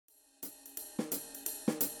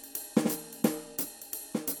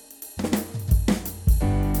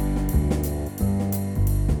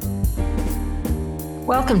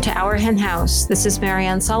Welcome to Our Hen House. This is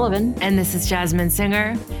Marianne Sullivan. And this is Jasmine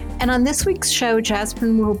Singer. And on this week's show,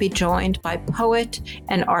 Jasmine will be joined by poet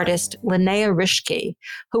and artist Linnea Rishke,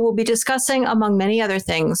 who will be discussing, among many other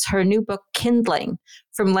things, her new book, Kindling,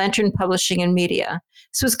 from Lantern Publishing and Media.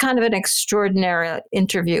 This was kind of an extraordinary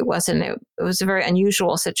interview, wasn't it? It was a very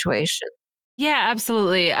unusual situation. Yeah,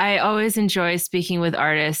 absolutely. I always enjoy speaking with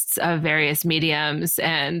artists of various mediums,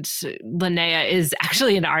 and Linnea is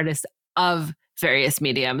actually an artist of various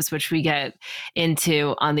mediums, which we get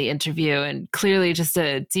into on the interview, and clearly just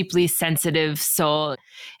a deeply sensitive soul,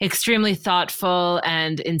 extremely thoughtful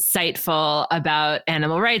and insightful about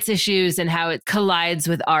animal rights issues and how it collides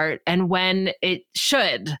with art and when it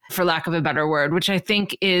should, for lack of a better word, which I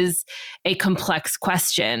think is a complex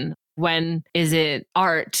question. When is it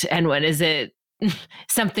art and when is it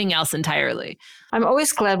something else entirely? I'm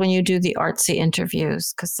always glad when you do the artsy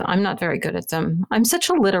interviews because I'm not very good at them. I'm such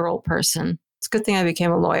a literal person. It's a good thing I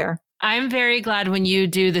became a lawyer. I'm very glad when you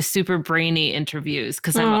do the super brainy interviews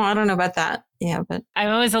because I don't know about that. Yeah, but I'm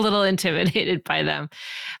always a little intimidated by them.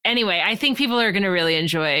 Anyway, I think people are going to really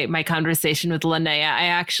enjoy my conversation with Linnea. I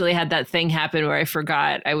actually had that thing happen where I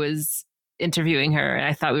forgot I was interviewing her and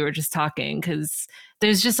I thought we were just talking because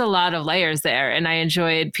there's just a lot of layers there and I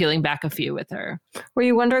enjoyed peeling back a few with her. Were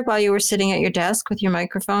you wondering while you were sitting at your desk with your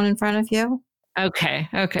microphone in front of you? Okay.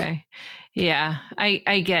 Yeah,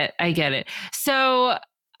 I get it. So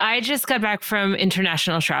I just got back from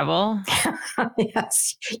international travel.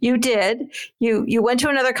 Yes, you did. You went to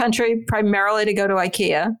another country primarily to go to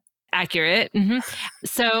IKEA. Accurate. Mm-hmm.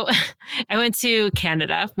 So I went to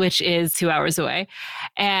Canada, which is 2 hours away.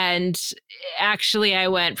 And actually, I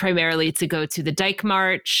went primarily to go to the Dyke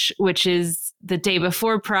March, which is the day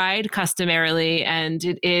before Pride, customarily. And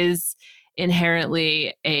it is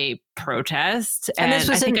inherently a protest. And this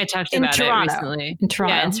was I think I talked about Toronto. it recently. In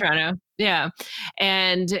Toronto. Yeah, in Toronto. Yeah.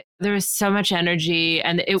 And there was so much energy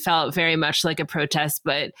and it felt very much like a protest.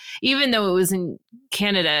 But even though it was in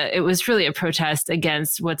Canada, it was really a protest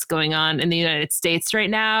against what's going on in the United States right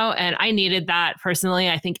now. And I needed that personally.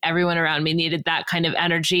 I think everyone around me needed that kind of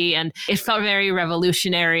energy. And it felt very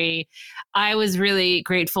revolutionary. I was really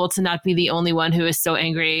grateful to not be the only one who was so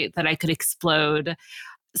angry that I could explode.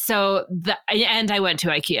 And I went to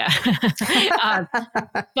IKEA.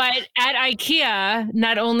 But at IKEA,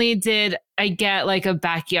 not only did I get like a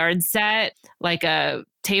backyard set, like a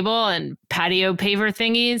table and patio paver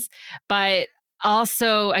thingies, but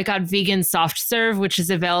also I got vegan soft serve, which is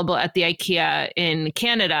available at the IKEA in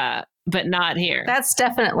Canada, but not here. That's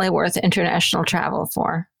definitely worth international travel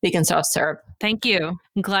for, vegan soft serve. Thank you.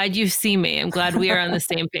 I'm glad you see me. I'm glad we are on the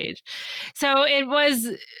same page. So it was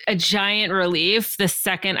a giant relief the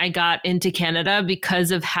second I got into Canada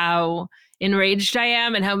because of how enraged I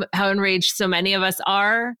am and how enraged so many of us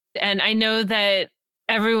are. And I know that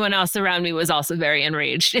everyone else around me was also very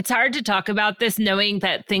enraged. It's hard to talk about this knowing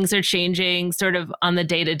that things are changing sort of on the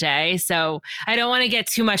day to day. So I don't want to get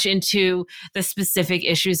too much into the specific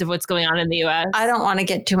issues of what's going on in the US. I don't want to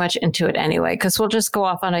get too much into it anyway, because we'll just go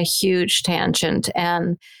off on a huge tangent.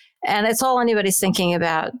 And it's all anybody's thinking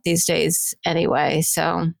about these days anyway.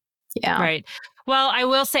 So, yeah. Right. Well, I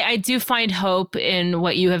will say I do find hope in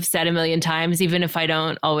what you have said a million times, even if I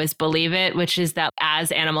don't always believe it, which is that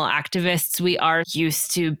as animal activists, we are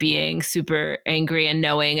used to being super angry and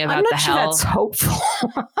knowing about the hell. I'm not sure that's hopeful.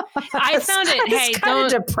 I found it. It's kind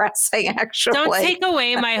of depressing, actually. Don't take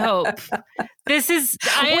away my hope.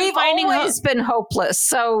 We've always been hopeless,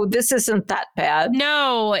 so this isn't that bad.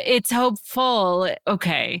 No, it's hopeful.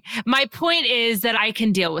 Okay. My point is that I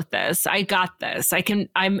can deal with this. I got this.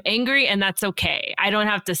 I'm angry and that's okay. I don't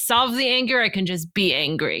have to solve the anger. I can just be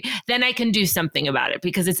angry. Then I can do something about it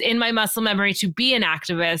because it's in my muscle memory to be an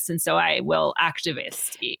activist. And so I will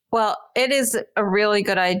activist. Well, it is a really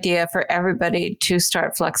good idea for everybody to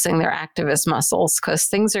start flexing their activist muscles because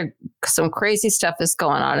some crazy stuff is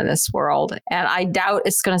going on in this world. And I doubt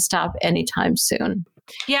it's going to stop anytime soon.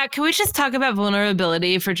 Yeah. Can we just talk about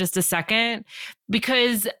vulnerability for just a second?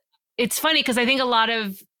 Because it's funny because I think a lot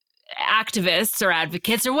of activists or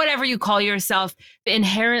advocates or whatever you call yourself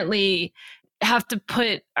inherently have to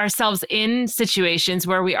put ourselves in situations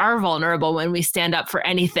where we are vulnerable when we stand up for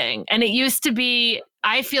anything. And it used to be,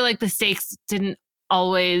 I feel like the stakes didn't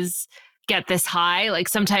always get this high. Like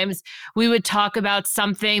sometimes we would talk about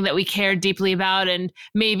something that we cared deeply about, and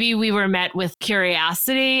maybe we were met with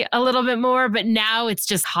curiosity a little bit more, but now it's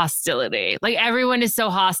just hostility. Like everyone is so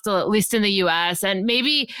hostile, at least in the US. And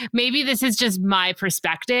maybe this is just my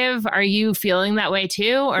perspective. Are you feeling that way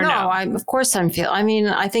too, or no? Of course I'm feeling. I mean,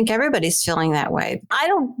 I think everybody's feeling that way. I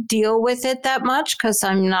don't deal with it that much because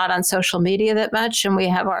I'm not on social media that much, and we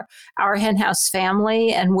have our henhouse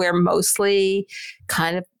family, and we're mostly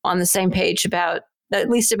kind of on the same page about, at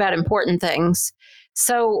least about important things.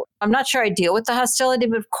 So I'm not sure I deal with the hostility,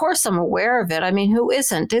 but of course I'm aware of it. I mean, who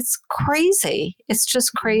isn't? It's crazy. It's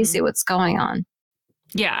just crazy what's going on.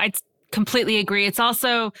 Yeah, I completely agree. It's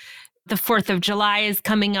also the 4th of July is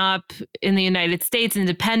coming up in the United States,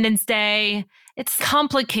 Independence Day. It's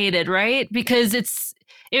complicated, right? Because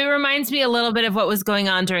it reminds me a little bit of what was going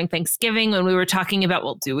on during Thanksgiving when we were talking about,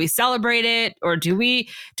 well, do we celebrate it, or do we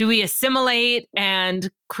assimilate and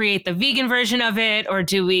create the vegan version of it, or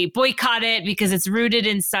do we boycott it because it's rooted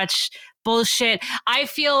in such bullshit? I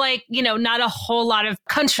feel like, not a whole lot of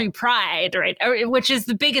country pride, right? Which is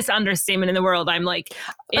the biggest understatement in the world. I'm like,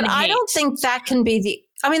 but I don't think that can be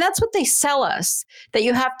that's what they sell us, that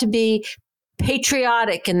you have to be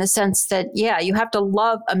patriotic in the sense that, you have to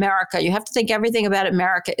love America. You have to think everything about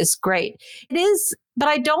America is great. It is, but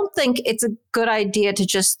I don't think it's a good idea to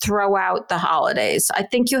just throw out the holidays. I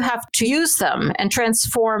think you have to use them and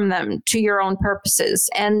transform them to your own purposes.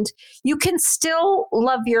 And you can still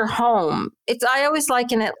love your home. I always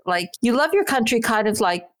liken it like you love your country kind of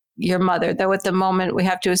like your mother, though at the moment we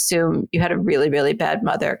have to assume you had a really, really bad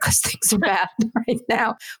mother because things are bad right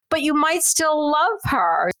now. But you might still love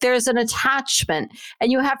her. There's an attachment,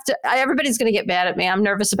 and you have to, everybody's going to get mad at me. I'm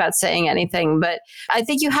nervous about saying anything, but I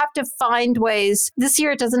think you have to find ways. This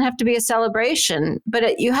year, it doesn't have to be a celebration,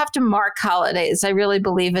 but you have to mark holidays. I really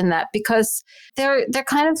believe in that because they're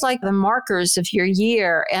kind of like the markers of your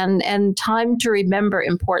year and time to remember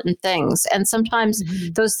important things. And sometimes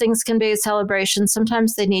those things can be a celebration.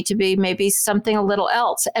 Sometimes they need to be maybe something a little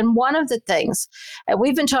else. And one of the things, and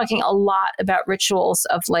we've been talking a lot about rituals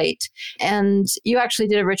of late, and you actually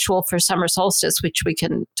did a ritual for summer solstice, which we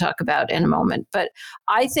can talk about in a moment. But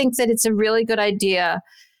I think that it's a really good idea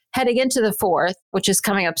heading into the 4th, which is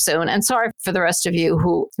coming up soon. And sorry for the rest of you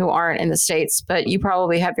who aren't in the States, but you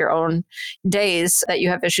probably have your own days that you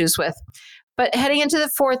have issues with. But heading into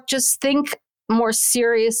the 4th, just think more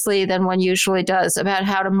seriously than one usually does about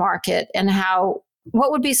how to mark it and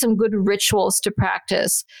what would be some good rituals to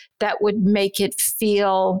practice that would make it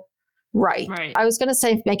feel right. I was going to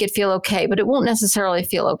say make it feel okay, but it won't necessarily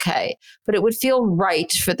feel okay, but it would feel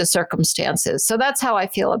right for the circumstances. So that's how I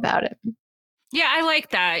feel about it. Yeah, I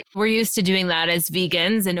like that. We're used to doing that as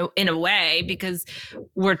vegans in a way, because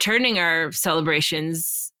we're turning our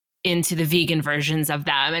celebrations into the vegan versions of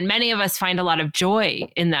them. And many of us find a lot of joy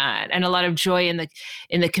in that, and a lot of joy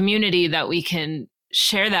in the community that we can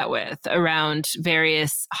share that with around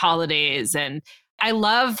various holidays. And I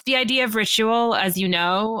love the idea of ritual. As you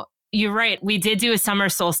know, you're right. We did do a summer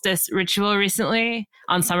solstice ritual recently,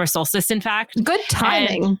 on summer solstice, in fact. Good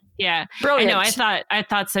timing. And, yeah. Brilliant. I know. I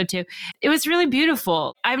thought so too. It was really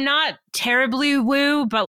beautiful. I'm not terribly woo,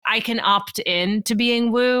 but I can opt in to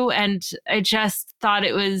being woo. And I just thought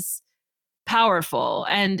it was powerful.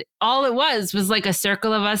 And all it was like a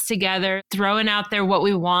circle of us together, throwing out there what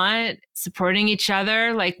we want, supporting each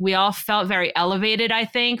other. Like we all felt very elevated, I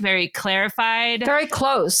think, very clarified. Very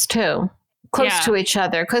close too. Close to each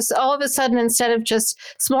other. Because all of a sudden, instead of just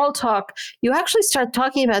small talk, you actually start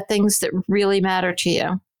talking about things that really matter to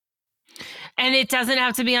you. And it doesn't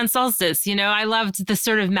have to be on solstice. I loved the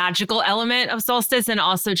sort of magical element of solstice, and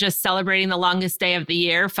also just celebrating the longest day of the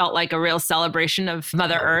year felt like a real celebration of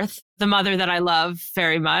Mother Earth, the mother that I love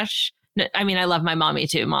very much. I mean, I love my mommy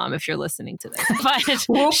too, Mom, if you're listening to this.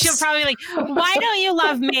 But she'll probably like, why don't you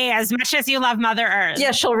love me as much as you love Mother Earth?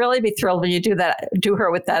 Yeah, she'll really be thrilled when you do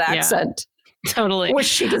her with that accent. Yeah, totally. Which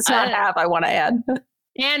she does not have, I want to add.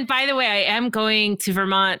 And by the way, I am going to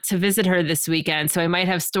Vermont to visit her this weekend. So I might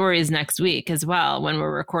have stories next week as well when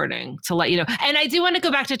we're recording to let you know. And I do want to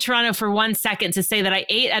go back to Toronto for 1 second to say that I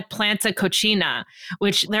ate at Planta Cochina,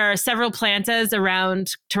 which there are several plantas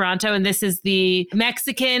around Toronto. And this is the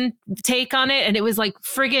Mexican take on it. And it was like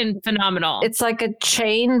friggin' phenomenal. It's like a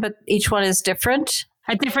chain, but each one is different.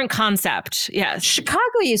 A different concept, yes. Chicago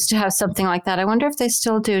used to have something like that. I wonder if they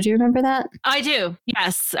still do. Do you remember that? I do.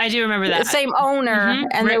 Yes, I do remember that. The same owner,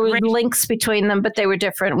 and there were links between them, but they were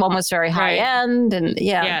different. One was very high end, and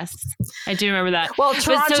Yes, I do remember that. Well,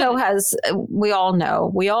 Toronto has, we all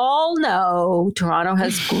know, Toronto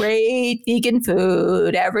has great vegan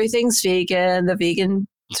food. Everything's vegan. The vegans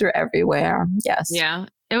are everywhere. Yes. Yeah.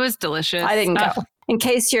 It was delicious. I didn't go. In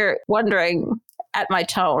case you're wondering at my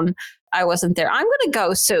tone, I wasn't there. I'm going to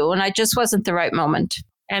go soon. I just wasn't the right moment.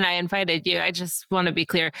 And I invited you. I just want to be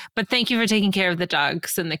clear. But thank you for taking care of the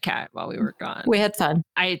dogs and the cat while we were gone. We had fun.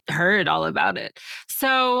 I heard all about it.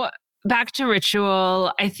 So back to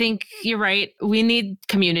ritual. I think you're right. We need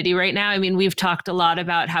community right now. I mean, we've talked a lot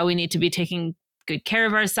about how we need to be taking good care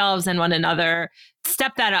of ourselves and one another.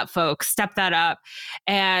 Step that up, folks. Step that up.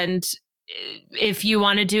 And if you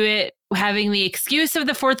want to do it having the excuse of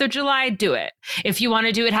the 4th of July, do it. If you want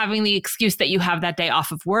to do it having the excuse that you have that day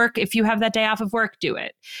off of work, if you have that day off of work, do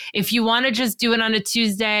it. If you want to just do it on a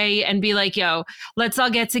Tuesday and be like, yo, let's all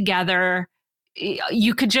get together.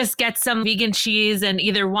 You could just get some vegan cheese and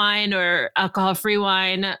either wine or alcohol-free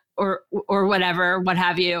wine or whatever, what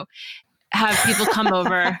have you. Have people come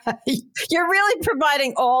over. You're really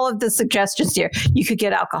providing all of the suggestions here. You could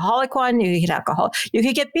get alcoholic wine, you could get alcohol, you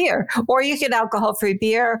could get beer, or you could get alcohol-free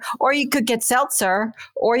beer, or you could get seltzer,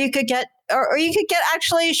 or you could get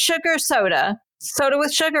actually sugar soda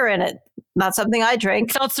with sugar in it. Not something I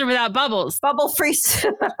drink. Seltzer without bubbles. Bubble-free,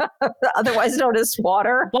 otherwise known as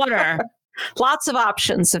water. Water. Lots of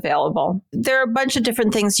options available. There are a bunch of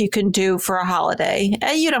different things you can do for a holiday.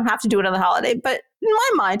 And you don't have to do it on the holiday, but in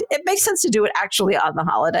my mind, it makes sense to do it actually on the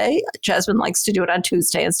holiday. Jasmine likes to do it on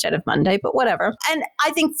Tuesday instead of Monday, but whatever. And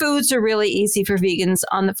I think foods are really easy for vegans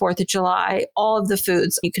on the 4th of July. All of the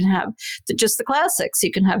foods, you can have just the classics.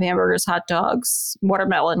 You can have hamburgers, hot dogs,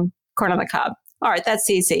 watermelon, corn on the cob. All right, that's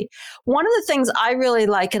easy. One of the things I really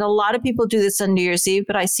like, and a lot of people do this on New Year's Eve,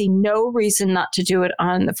 but I see no reason not to do it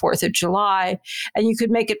on the 4th of July, and you could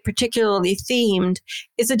make it particularly themed,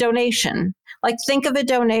 is a donation. Like, think of a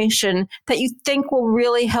donation that you think will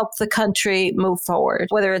really help the country move forward,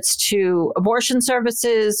 whether it's to abortion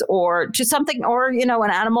services or to something, or, an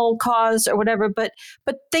animal cause or whatever. But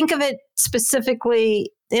think of it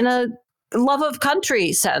specifically in a love of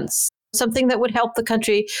country sense, something that would help the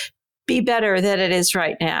country be better than it is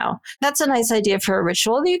right now. That's a nice idea for a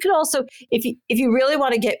ritual. You could also, if you really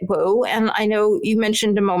want to get woo, and I know you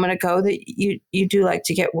mentioned a moment ago that you do like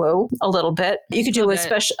to get woo a little bit. You could do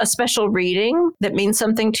a special reading that means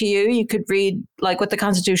something to you. You could read like what the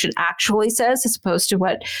Constitution actually says, as opposed to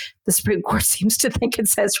what the Supreme Court seems to think it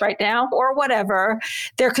says right now, or whatever.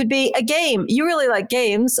 There could be a game. You really like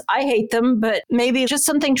games. I hate them, but maybe just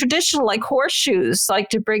something traditional like horseshoes, like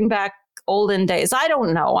to bring back olden days. I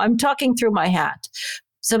don't know. I'm talking through my hat.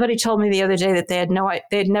 Somebody told me the other day that they had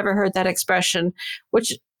never heard that expression,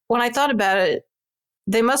 which when I thought about it,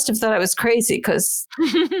 they must have thought I was crazy, because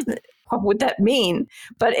what would that mean?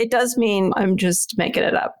 But it does mean I'm just making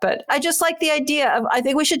it up. But I just like the idea of, I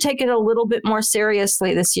think we should take it a little bit more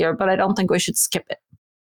seriously this year, but I don't think we should skip it.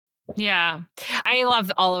 Yeah, I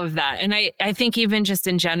love all of that. And I think even just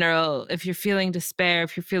in general, if you're feeling despair,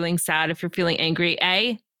 if you're feeling sad, if you're feeling angry,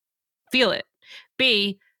 A, feel it.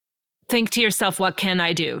 B, think to yourself, what can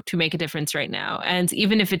I do to make a difference right now? And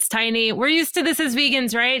even if it's tiny, we're used to this as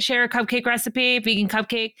vegans, right? Share a cupcake recipe, vegan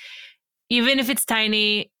cupcake. Even if it's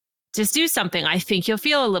tiny, just do something. I think you'll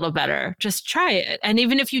feel a little better. Just try it. And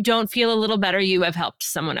even if you don't feel a little better, you have helped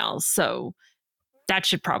someone else. So that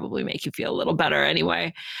should probably make you feel a little better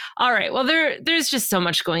anyway. All right. Well, there's just so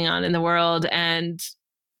much going on in the world, and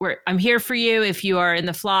I'm here for you. If you are in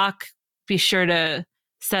the flock, be sure to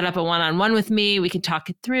set up a one-on-one with me. We can talk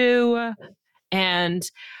it through,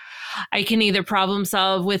 and I can either problem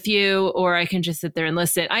solve with you, or I can just sit there and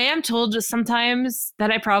listen. I am told just sometimes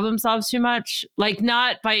that I problem solve too much, like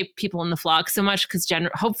not by people in the flock so much, because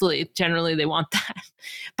generally they want that,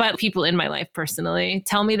 but people in my life personally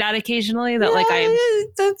tell me that occasionally,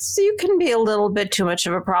 that you can be a little bit too much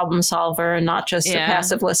of a problem solver and not just a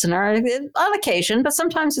passive listener on occasion, but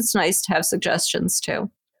sometimes it's nice to have suggestions too.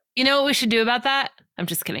 You know what we should do about that? I'm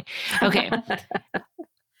just kidding. Okay.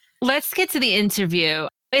 Let's get to the interview.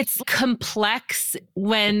 It's complex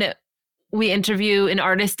when we interview an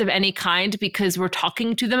artist of any kind, because we're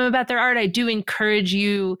talking to them about their art. I do encourage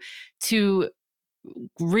you to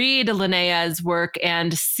read Linnea's work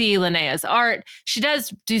and see Linnea's art. She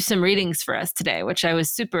does do some readings for us today, which I was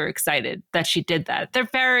super excited that she did that. They're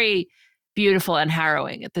very beautiful and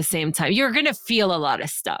harrowing at the same time. You're going to feel a lot of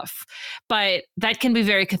stuff, but that can be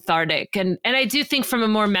very cathartic. And I do think from a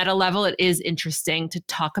more meta level, it is interesting to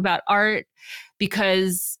talk about art,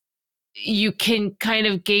 because you can kind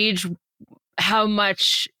of gauge how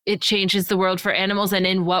much it changes the world for animals and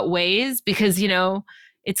in what ways, because,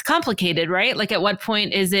 it's complicated, right? Like, at what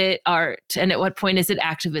point is it art, and at what point is it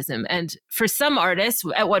activism? And for some artists,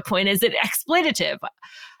 at what point is it exploitative?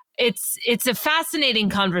 It's a fascinating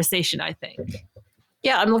conversation, I think.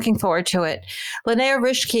 Yeah, I'm looking forward to it. Linnea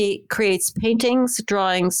Rishke creates paintings,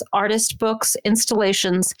 drawings, artist books,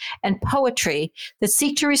 installations, and poetry that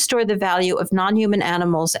seek to restore the value of non-human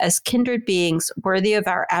animals as kindred beings worthy of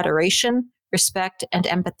our adoration, respect, and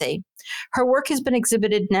empathy. Her work has been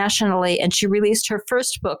exhibited nationally, and she released her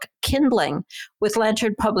first book, Kindling, with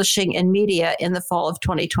Lantern Publishing and Media in the fall of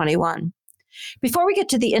 2021. Before we get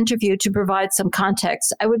to the interview, to provide some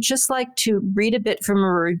context, I would just like to read a bit from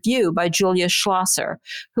a review by Julia Schlosser,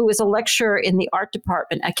 who is a lecturer in the art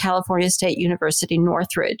department at California State University,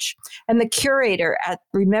 Northridge, and the curator at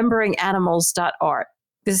rememberinganimals.art.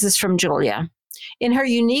 This is from Julia. In her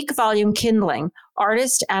unique volume, Kindling,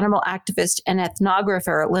 artist, animal activist, and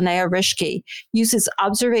ethnographer Linnea Rishke uses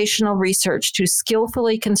observational research to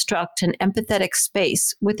skillfully construct an empathetic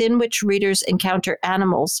space within which readers encounter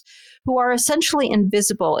animals who are essentially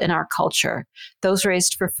invisible in our culture, those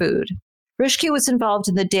raised for food. Rishke was involved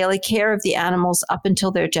in the daily care of the animals up until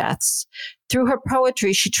their deaths. Through her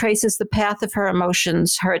poetry, she traces the path of her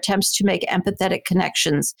emotions, her attempts to make empathetic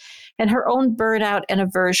connections, and her own burnout and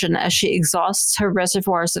aversion as she exhausts her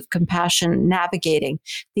reservoirs of compassion navigating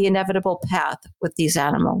the inevitable path with these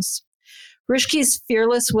animals. Rishke's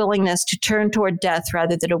fearless willingness to turn toward death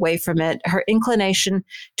rather than away from it, her inclination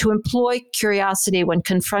to employ curiosity when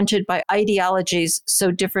confronted by ideologies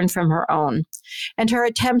so different from her own, and her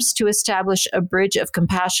attempts to establish a bridge of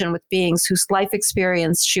compassion with beings whose life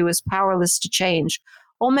experience she was powerless to change,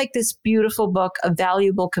 all make this beautiful book a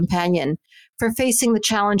valuable companion for facing the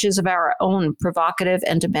challenges of our own provocative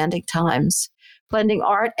and demanding times. Blending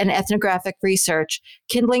art and ethnographic research,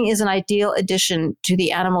 Kindling is an ideal addition to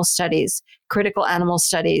the animal studies, critical animal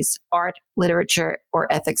studies, art, literature,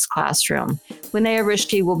 or ethics classroom. Linnea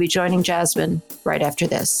Rishke will be joining Jasmine right after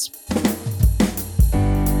this.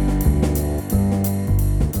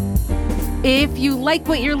 If you like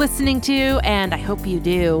what you're listening to, and I hope you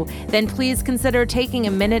do, then please consider taking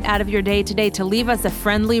a minute out of your day today to leave us a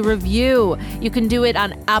friendly review. You can do it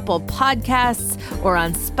on Apple Podcasts or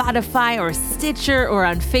on Spotify or Stitcher or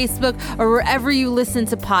on Facebook or wherever you listen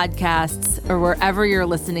to podcasts or wherever you're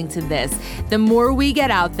listening to this. The more we get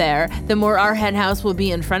out there, the more our hen house will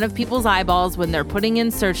be in front of people's eyeballs when they're putting in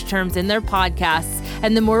search terms in their podcasts,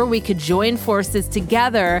 and the more we could join forces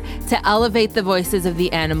together to elevate the voices of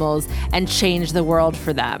the animals and change the world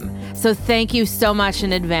for them. So thank you so much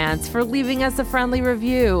in advance for leaving us a friendly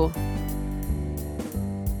review.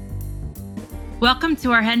 Welcome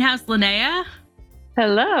to our hen house, Linnea.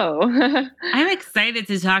 Hello. I'm excited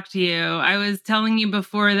to talk to you. I was telling you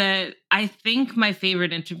before that I think my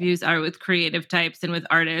favorite interviews are with creative types and with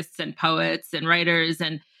artists and poets and writers.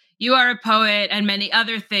 And you are a poet and many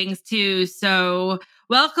other things too. So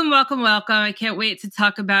welcome, welcome, welcome. I can't wait to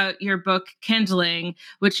talk about your book, Kindling,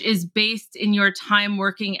 which is based in your time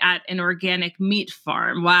working at an organic meat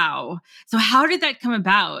farm. Wow. So how did that come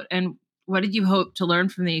about? And what did you hope to learn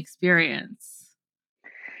from the experience?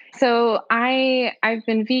 So I've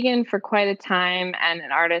been vegan for quite a time and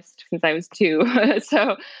an artist since I was 2.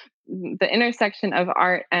 So the intersection of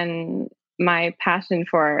art and my passion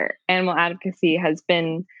for animal advocacy has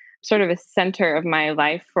been sort of a center of my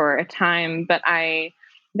life for a time, but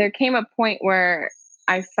there came a point where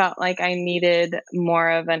I felt like I needed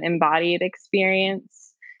more of an embodied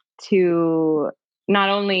experience to not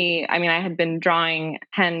only, I mean, I had been drawing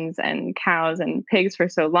hens and cows and pigs for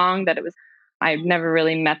so long that I've never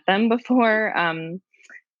really met them before,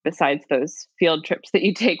 besides those field trips that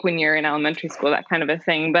you take when you're in elementary school, that kind of a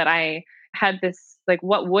thing. But I had this, like,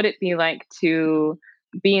 what would it be like to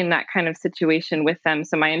be in that kind of situation with them?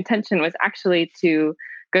 So my intention was actually to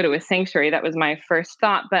go to a sanctuary. That was my first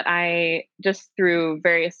thought. But I just, through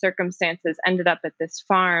various circumstances, ended up at this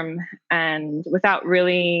farm and without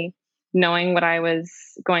really knowing what I was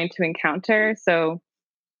going to encounter. So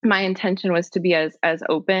my intention was to be as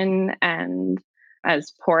open and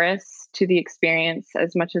as porous to the experience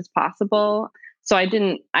as much as possible. So I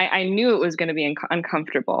knew it was going to be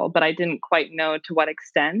uncomfortable, but I didn't quite know to what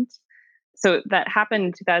extent. So that happened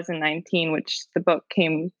in 2019, which the book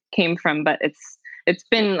came from, but it's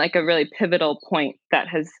been like a really pivotal point that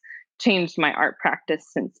has changed my art practice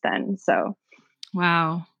since then. So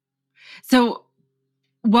wow. So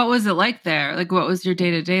what was it like there? Like, what was your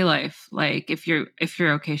day-to-day life like, if you're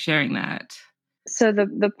okay sharing that? So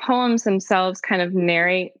the poems themselves kind of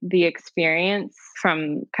narrate the experience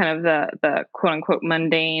from kind of the quote unquote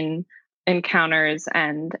mundane encounters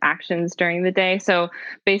and actions during the day. So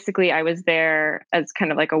basically I was there as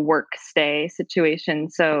kind of like a work stay situation.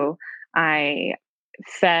 So I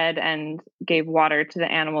fed and gave water to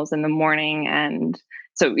the animals in the morning. And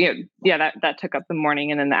so, that took up the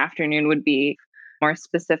morning, and then the afternoon would be more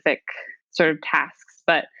specific sort of tasks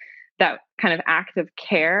but that kind of act of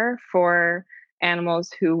care for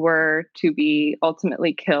animals who were to be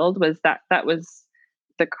ultimately killed that was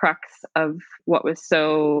the crux of what was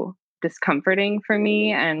so discomforting for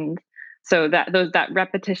me. And so that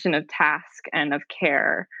repetition of task and of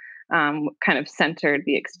care kind of centered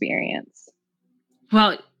the experience.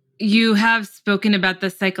 Well, you have spoken about the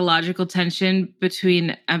psychological tension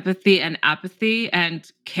between empathy and apathy and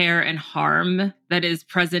care and harm that is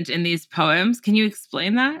present in these poems. Can you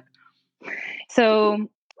explain that? So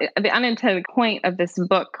the unintended point of this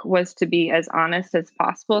book was to be as honest as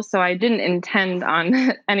possible. So I didn't intend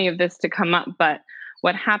on any of this to come up, but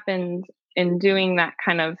what happened in doing that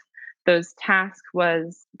kind of those tasks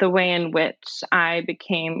was the way in which I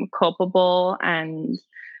became culpable and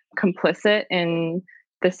complicit in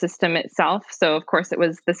the system itself. So, of course, it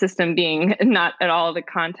was the system being not at all the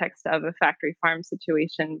context of a factory farm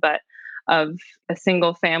situation, but of a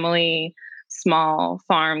single family, small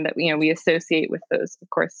farm that we associate with those, of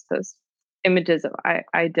course, those images of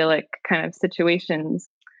idyllic kind of situations.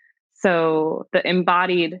 So, the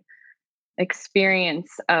embodied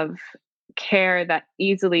experience of care that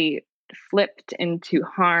easily flipped into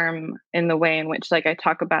harm in the way in which, like, I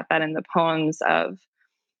talk about that in the poems of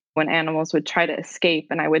when animals would try to escape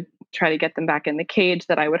and I would try to get them back in the cage,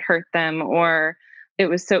 that I would hurt them. Or it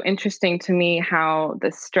was so interesting to me how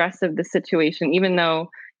the stress of the situation, even though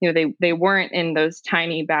they weren't in those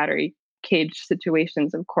tiny battery cage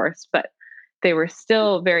situations, of course, but they were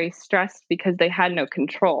still very stressed because they had no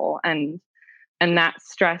control. And that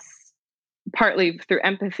stress, partly through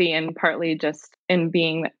empathy and partly just in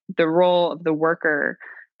being the role of the worker,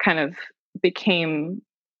 kind of became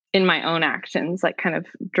in my own actions, like kind of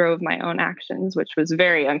drove my own actions, which was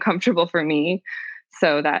very uncomfortable for me.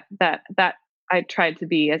 So that I tried to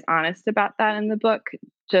be as honest about that in the book,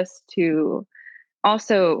 just to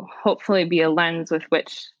also hopefully be a lens with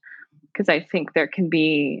which, because I think there can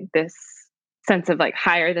be this sense of like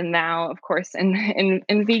higher than thou, of course, in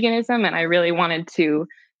veganism. And I really wanted to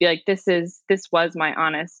be like, this was my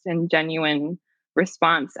honest and genuine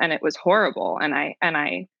response. And it was horrible. And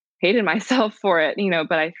I hated myself for it,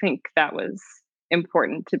 but I think that was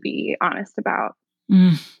important to be honest about.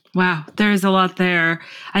 Wow, there's a lot there.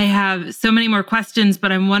 I have so many more questions,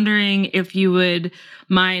 but I'm wondering if you would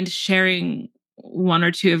mind sharing one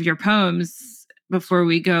or two of your poems before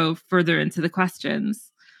we go further into the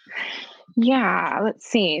questions. Yeah, let's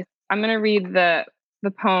see. I'm going to read the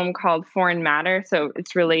poem called Foreign Matter. So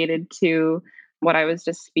it's related to what I was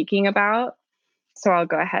just speaking about. So I'll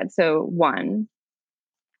go ahead. So 1.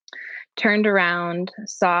 Turned around,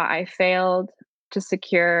 saw I failed to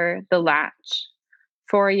secure the latch.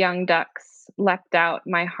 4 young ducks leapt out,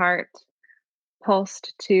 my heart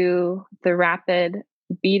pulsed to the rapid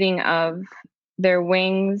beating of their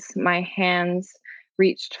wings. My hands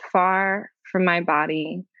reached far from my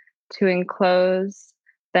body to enclose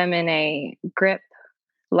them in a grip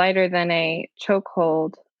lighter than a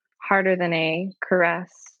chokehold, harder than a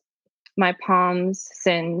caress. My palms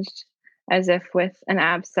singed as if with an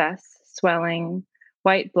abscess swelling,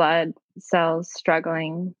 white blood cells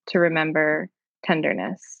struggling to remember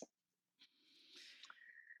tenderness.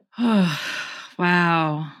 Oh,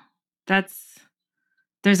 wow.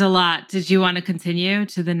 There's a lot. Did you want to continue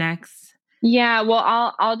to the next? Yeah,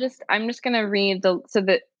 well, I'm just gonna read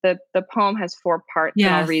the poem has 4 parts, and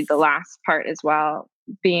I'll Yes. read the last part as well.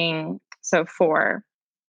 Being so 4.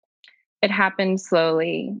 It happened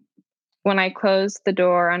slowly. When I closed the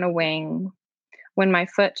door on a wing, when my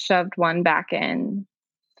foot shoved one back in,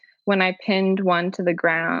 when I pinned one to the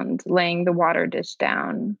ground, laying the water dish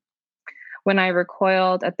down, when I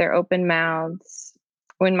recoiled at their open mouths,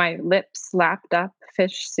 when my lips lapped up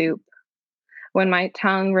fish soup, when my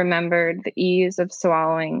tongue remembered the ease of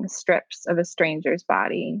swallowing strips of a stranger's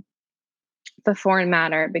body, the foreign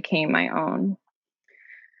matter became my own.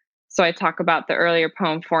 So I talk about the earlier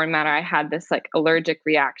poem, Foreign Matter. I had this like allergic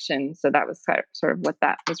reaction. So that was sort of what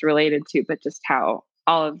that was related to, but just how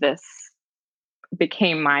all of this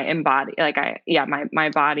became my embody. Like my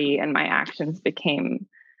body and my actions became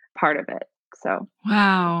part of it. So,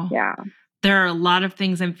 wow. Yeah. There are a lot of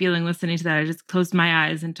things I'm feeling listening to that. I just closed my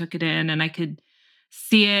eyes and took it in, and I could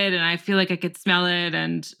see it, and I feel like I could smell it.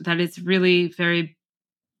 And that is really very,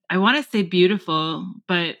 I want to say beautiful,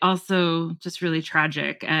 but also just really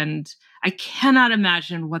tragic. And I cannot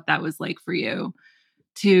imagine what that was like for you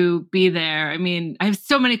to be there. I mean, I have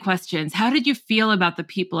so many questions. How did you feel about the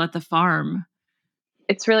people at the farm?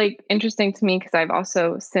 It's really interesting to me because I've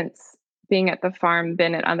also, since being at the farm,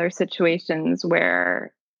 been in other situations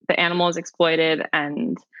where the animal is exploited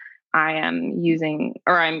and I'm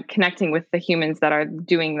connecting with the humans that are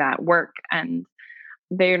doing that work. And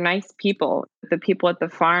they're nice people. The people at the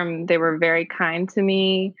farm, they were very kind to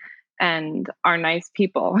me and are nice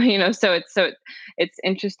people, it's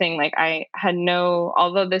interesting. Like I had no,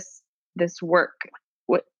 although this work,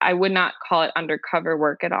 I would not call it undercover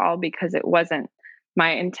work at all, because it wasn't,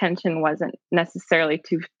 my intention wasn't necessarily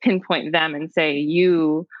to pinpoint them and say,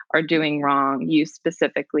 you are doing wrong, you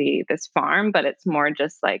specifically, this farm, but it's more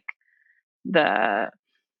just like the,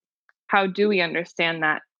 how do we understand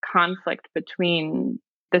that conflict between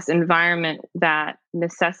this environment that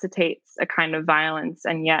necessitates a kind of violence,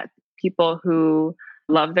 and yet people who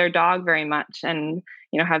love their dog very much and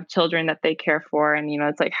have children that they care for, and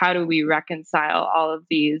it's like, how do we reconcile all of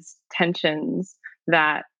these tensions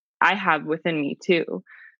that I have within me too?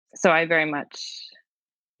 So I very much,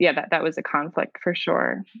 yeah, that was a conflict for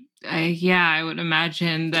sure. I would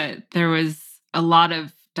imagine that there was a lot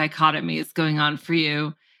of dichotomies going on for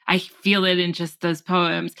you. I feel it in just those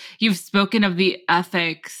poems. You've spoken of the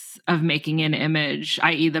ethics of making an image,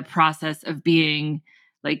 i.e., the process of being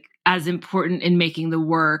like as important in making the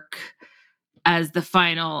work as the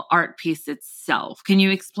final art piece itself. Can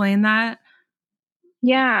you explain that?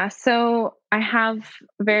 Yeah, so I have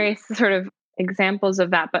various sort of examples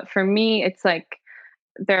of that, but for me, it's like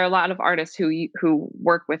there are a lot of artists who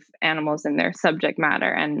work with animals in their subject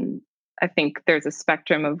matter, and I think there's a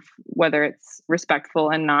spectrum of whether it's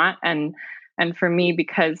respectful and not. And for me,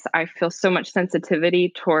 because I feel so much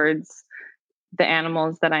sensitivity towards the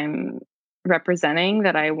animals that I'm representing,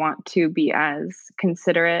 that I want to be as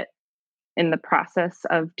considerate in the process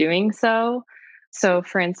of doing so. So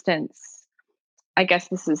for instance, I guess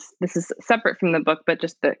this is separate from the book, but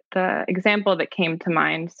just the example that came to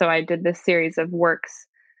mind. So I did this series of works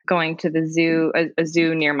going to the zoo, a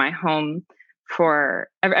zoo near my home, for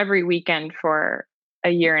every weekend for a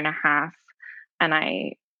year and a half, and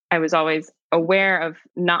I was always aware of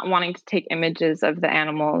not wanting to take images of the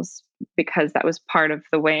animals because that was part of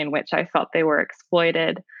the way in which I felt they were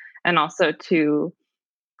exploited, and also to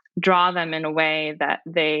draw them in a way that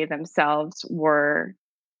they themselves were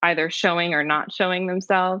either showing or not showing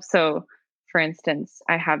themselves. So, for instance,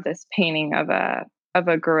 I have this painting of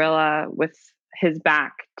a gorilla with his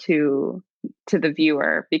back to the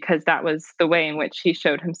viewer, because that was the way in which he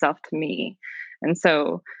showed himself to me. And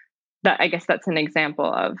so that, I guess that's an example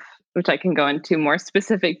of, which I can go into more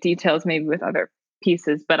specific details maybe with other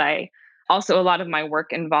pieces, but I also, a lot of my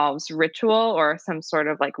work involves ritual or some sort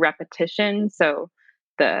of like repetition. So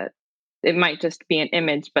the it might just be an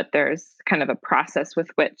image, but there's kind of a process with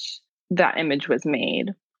which that image was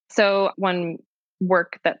made. So one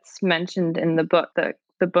work that's mentioned in the book,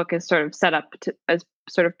 the book is sort of set up as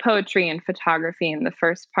sort of poetry and photography in the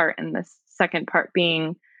first part, and the second part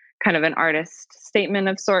being kind of an artist statement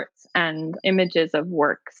of sorts and images of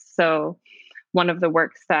works. So one of the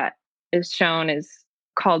works that is shown is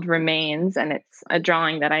called Remains, and it's a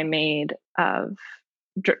drawing that I made of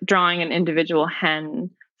drawing an individual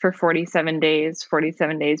hen for 47 days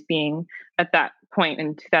being, at that point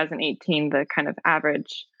in 2018, the kind of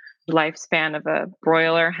average lifespan of a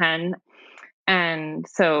broiler hen. And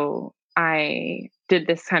so I did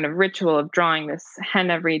this kind of ritual of drawing this hen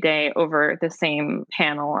every day over the same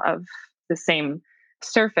panel of the same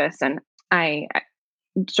surface. And I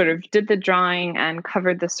sort of did the drawing and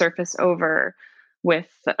covered the surface over with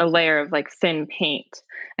a layer of like thin paint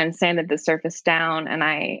and sanded the surface down, and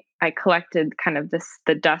I collected kind of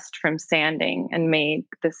the dust from sanding and made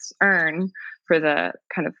this urn for the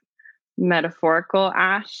kind of metaphorical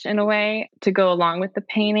ash in a way to go along with the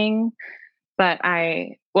painting. But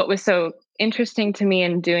what was so interesting to me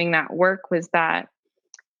in doing that work was that,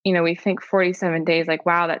 we think 47 days, like,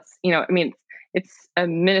 wow, that's, I mean, it's a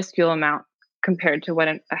minuscule amount compared to what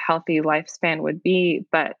a healthy lifespan would be.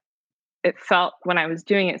 But it felt, when I was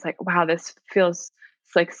doing it, it's like, wow, this feels,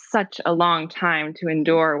 it's like such a long time to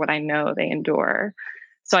endure what I know they endure.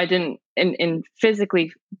 So I didn't, in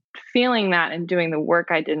physically feeling that and doing the work,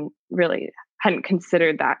 I hadn't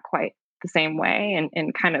considered that quite the same way,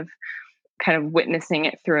 and kind of witnessing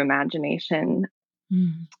it through imagination.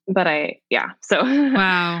 Mm. But so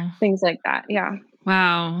Wow. things like that. Yeah.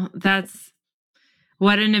 Wow. That's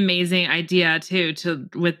what an amazing idea too,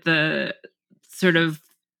 with the sort of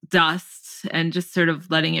dust and just sort of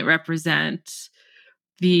letting it represent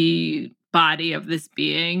the body of this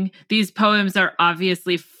being. These poems are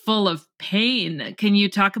obviously full of pain. Can you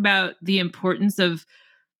talk about the importance of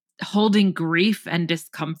holding grief and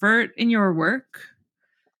discomfort in your work?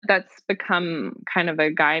 That's become kind of a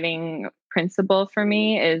guiding principle for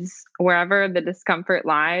me, is wherever the discomfort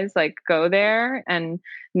lies, like, go there, and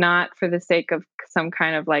not for the sake of some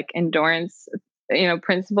kind of like endurance,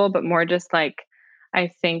 principle, but more just like, I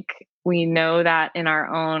think we know that in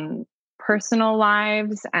our own personal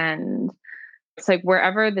lives, and it's like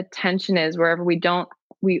wherever the tension is, wherever we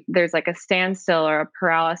there's like a standstill or a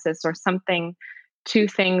paralysis or something, two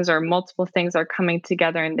things or multiple things are coming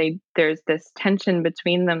together and there's this tension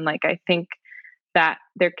between them. Like I think that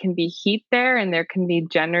there can be heat there and there can be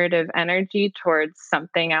generative energy towards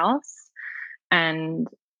something else. And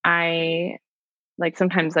I like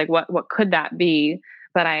sometimes like what could that be?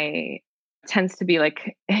 But I tends to be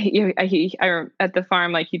like at the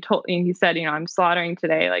farm, like he said, I'm slaughtering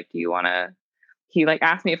today. Like, do you want to? He like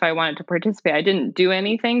asked me if I wanted to participate. I didn't do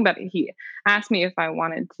anything, but he asked me if I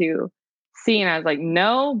wanted to see, and I was like,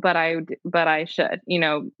 no, but I should,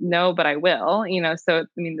 no, but I will, So I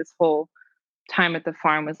mean, this whole time at the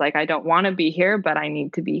farm was like, I don't want to be here, but I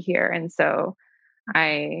need to be here, and so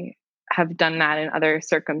I have done that in other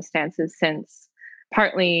circumstances since.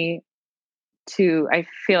 Partly I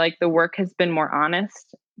feel like the work has been more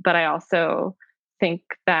honest, but I also think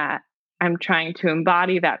that I'm trying to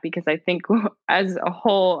embody that because I think as a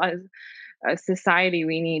whole, as a society,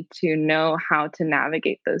 we need to know how to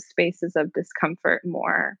navigate those spaces of discomfort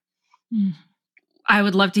more. Mm. I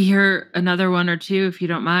would love to hear another one or two if you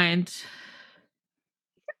don't mind.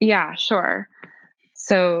 Yeah, sure.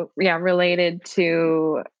 So, yeah, related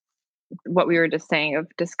to what we were just saying of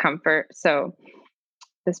discomfort. So,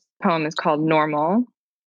 this poem is called Normal.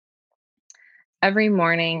 Every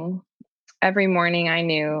morning, every morning I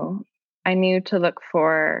knew to look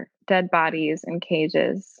for dead bodies in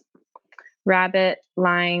cages. Rabbit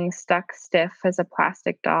lying stuck stiff as a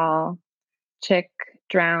plastic doll. Chick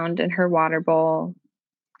drowned in her water bowl.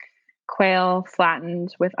 Quail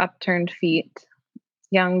flattened with upturned feet.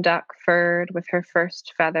 Young duck furred with her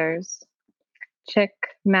first feathers. Chick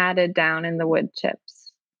matted down in the wood chips.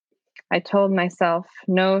 I told myself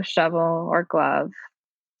no shovel or glove.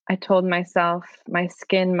 I told myself my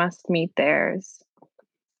skin must meet theirs.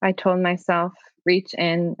 I told myself reach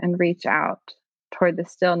in and reach out toward the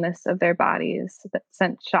stillness of their bodies that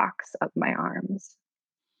sent shocks up my arms.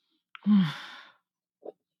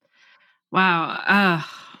 Wow.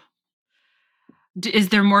 Is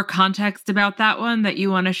there more context about that one that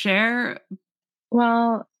you want to share?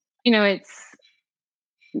 Well, it's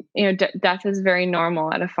death is very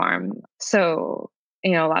normal at a farm. So,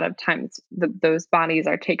 a lot of times those bodies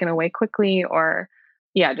are taken away quickly, or,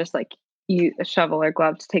 yeah, just like you a shovel or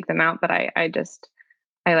glove to take them out. But I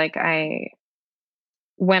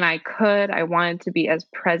when I could, I wanted to be as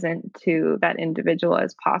present to that individual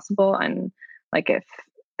as possible. And like, if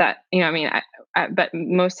that, I mean, but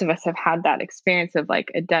most of us have had that experience of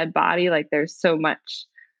like a dead body. Like, there's so much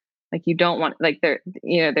like you don't want like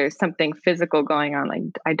there's something physical going on, like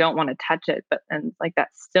I don't want to touch it, but and like that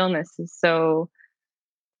stillness is so,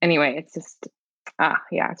 anyway, it's just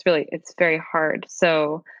yeah, it's very hard.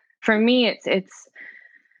 So for me, it's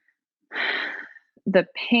the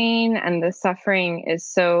pain and the suffering is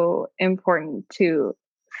so important to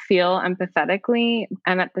feel empathetically,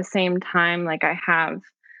 and at the same time, like I have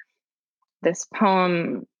this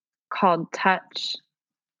poem called Touch,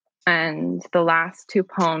 and the last two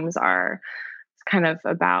poems are kind of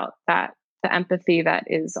about that, the empathy that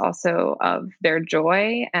is also of their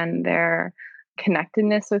joy and their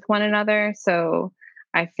connectedness with one another. So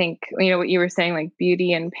I think, what you were saying, like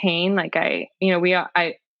beauty and pain, like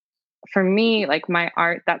for me, like my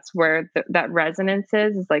art, that's where that resonance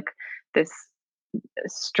is like this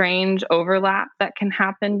strange overlap that can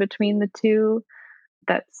happen between the two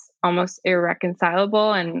that's almost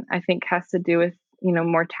irreconcilable, and I think has to do with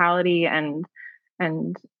mortality and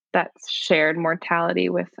that's shared mortality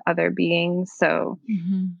with other beings. So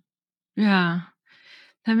Yeah,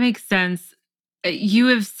 that makes sense. You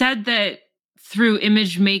have said that through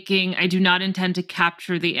image making, I do not intend to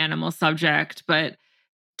capture the animal subject, but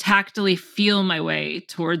tactily feel my way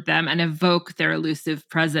toward them and evoke their elusive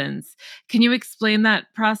presence. Can you explain that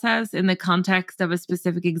process in the context of a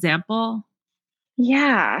specific example?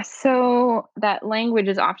 yeah, so that language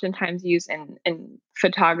is oftentimes used in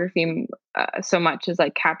photography, so much as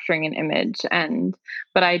like capturing an image, and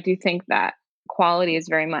but I do think that quality is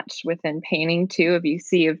very much within painting too. If you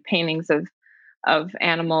see of paintings of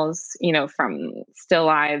animals, from still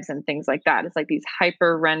lives and things like that, it's like these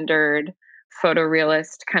hyper rendered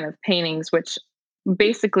photorealist kind of paintings, which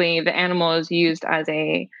basically the animal is used as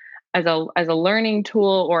a learning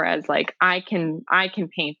tool, or as like I can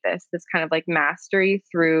paint this kind of like mastery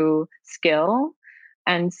through skill.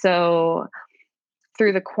 And so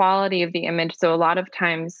through the quality of the image, so a lot of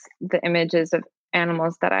times the images of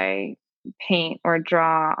animals that I paint or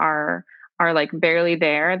draw are like barely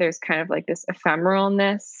there. There's kind of like this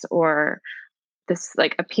ephemeralness, or this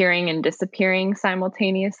like appearing and disappearing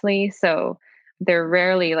simultaneously. So they're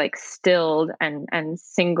rarely like stilled and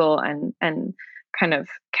single and kind of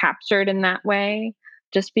captured in that way,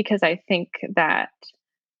 just because I think that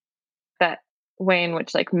that way in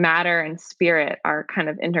which like matter and spirit are kind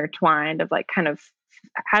of intertwined, of like kind of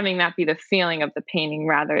having that be the feeling of the painting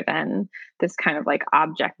rather than this kind of like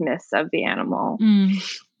objectness of the animal.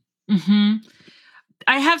 Mm-hmm.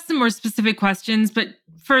 I have some more specific questions, but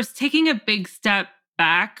first, taking a big step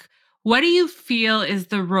back, what do you feel is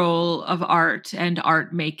the role of art and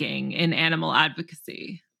art making in animal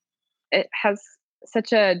advocacy? It has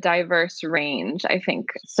such a diverse range, I think.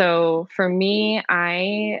 So for me,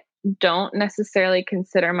 I don't necessarily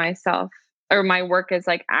consider myself or my work as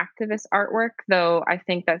like activist artwork, though I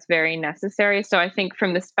think that's very necessary. So I think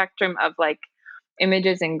from the spectrum of like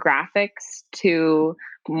images and graphics to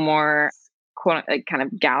more quote like kind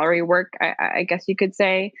of gallery work, I guess you could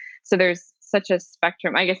say. So there's such a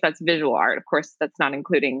spectrum. I guess that's visual art. Of course, that's not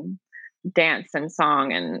including dance and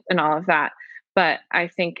song and all of that. But I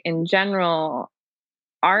think in general,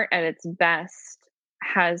 art at its best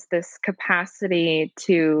has this capacity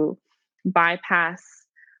to bypass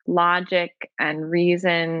logic and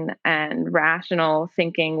reason and rational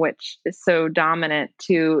thinking, which is so dominant,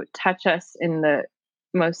 to touch us in the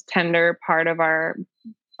most tender part of our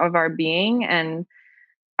being. And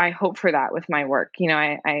I hope for that with my work.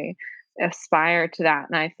 I aspire to that,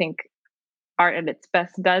 and I think art at its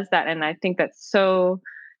best does that. And I think that's so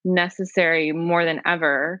necessary more than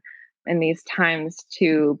ever in these times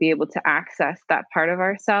to be able to access that part of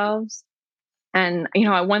ourselves. And,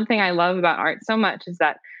 one thing I love about art so much is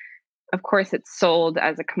that, of course, it's sold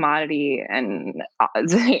as a commodity and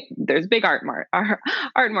there's big art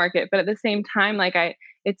market. But at the same time,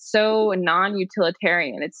 it's so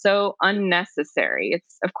non-utilitarian. It's so unnecessary.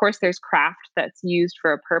 Of course, there's craft that's used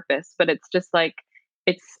for a purpose, but it's just like,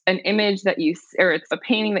 it's an image that or it's a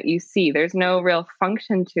painting that you see. There's no real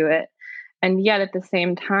function to it. And yet at the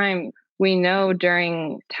same time, we know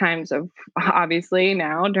during times of, obviously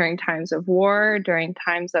now, during times of war, during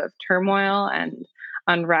times of turmoil and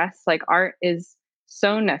unrest, like art is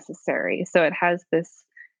so necessary. So it has this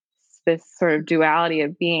sort of duality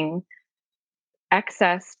of being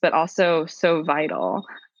excess, but also so vital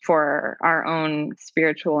for our own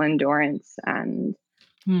spiritual endurance. And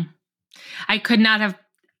I could not have,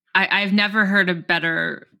 I've never heard a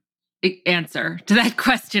better answer to that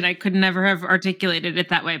question. I could never have articulated it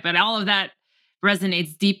that way, but all of that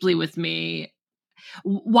resonates deeply with me.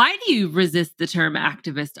 Why do you resist the term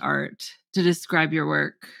activist art to describe your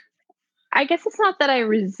work? I guess it's not that I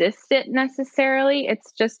resist it necessarily.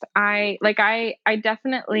 It's just I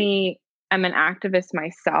definitely am an activist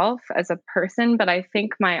myself as a person, but I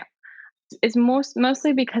think my is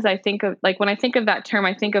mostly because I think of like when I think of that term,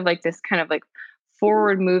 I think of like this kind of like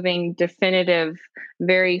forward moving, definitive,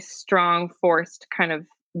 very strong, forced kind of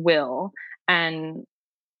will. And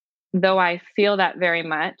though I feel that very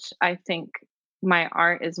much, I think my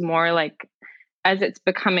art is more like, as it's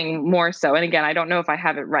becoming more so, and again, I don't know if I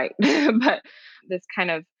have it right, but this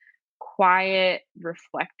kind of quiet,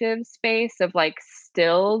 reflective space of like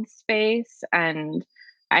stilled space. And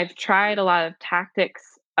I've tried a lot of tactics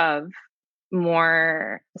of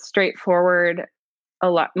more straightforward, a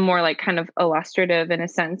lot more like kind of illustrative in a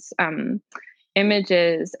sense,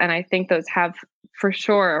 images. And I think those have for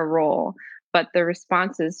sure a role. But the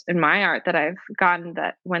responses in my art that I've gotten,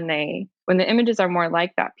 that when the images are more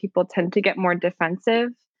like that, people tend to get more defensive.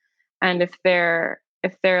 And if they're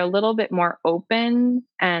a little bit more open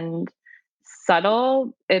and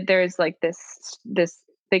subtle, there's like this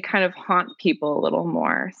they kind of haunt people a little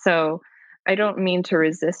more. So I don't mean to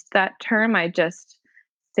resist that term. I just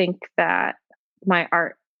think that my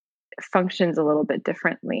art functions a little bit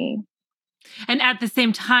differently. And at the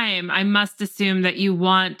same time, I must assume that you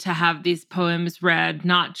want to have these poems read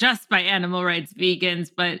not just by animal rights vegans,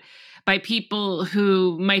 but by people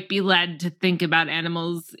who might be led to think about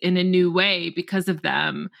animals in a new way because of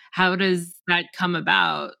them. How does that come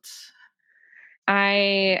about?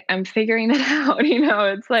 I am figuring that out.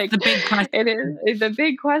 It's like The big question. it is it's the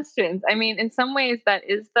big questions. I mean, in some ways, that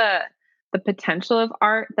is the potential of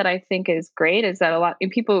art that I think is great. Is that a lot of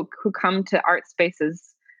people who come to art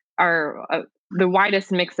spaces are the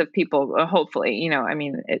widest mix of people. Hopefully, I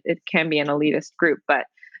mean, it can be an elitist group, but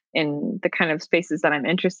in the kind of spaces that I'm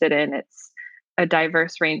interested in, it's a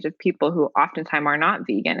diverse range of people who oftentimes are not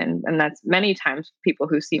vegan, and that's many times people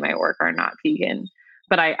who see my work are not vegan.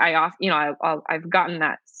 But I often, I've gotten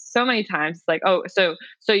that so many times. It's like, oh, so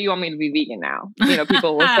you want me to be vegan now?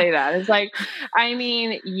 People will say that. It's like, I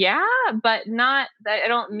mean, yeah, but not that. I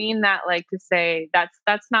don't mean that like to say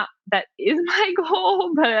that's not that is my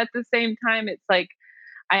goal, but at the same time, it's like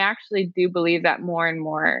I actually do believe that more and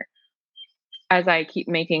more as I keep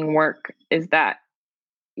making work is that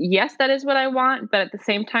yes, that is what I want, but at the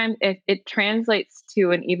same time, it translates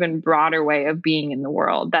to an even broader way of being in the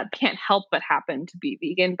world that can't help but happen to be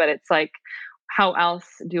vegan. But it's like, how else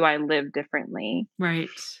do I live differently? Right.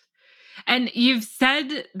 And you've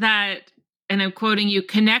said that, and I'm quoting you,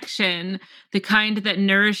 connection, the kind that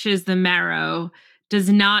nourishes the marrow, does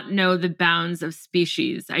not know the bounds of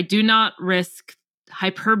species. I do not risk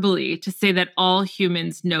hyperbole to say that all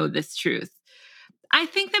humans know this truth. I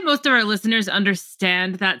think that most of our listeners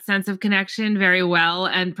understand that sense of connection very well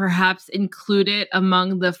and perhaps include it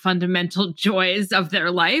among the fundamental joys of their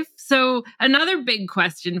life. So, another big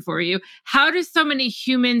question for you: how do so many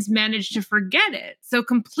humans manage to forget it so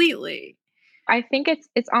completely? I think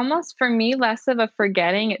it's almost for me less of a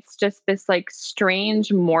forgetting. It's just this like strange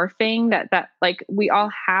morphing that like we all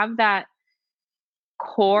have that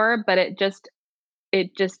core, but it just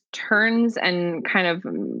turns and kind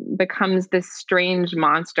of becomes this strange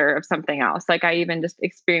monster of something else. Like I even just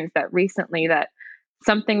experienced that recently, that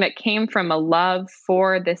something that came from a love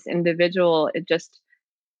for this individual, it just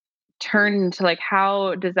turned into like,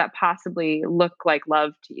 how does that possibly look like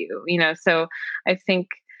love to you? So I think,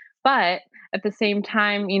 but at the same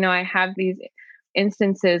time, I have these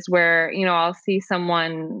instances where, I'll see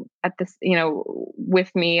someone at this,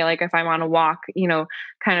 with me, like if I'm on a walk,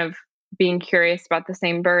 kind of being curious about the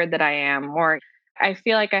same bird that I am, or I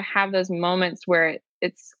feel like I have those moments where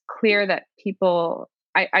it's clear that people,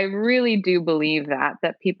 I really do believe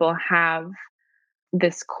that people have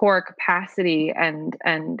this core capacity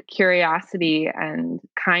and curiosity and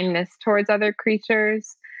kindness towards other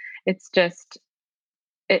creatures. It's just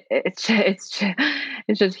it's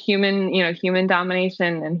just human, human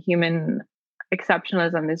domination and human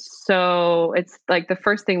exceptionalism is so, it's like the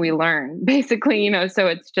first thing we learn basically, so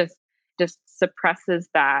it's just suppresses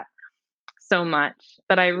that so much.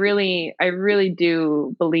 But I really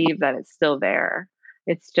do believe that it's still there.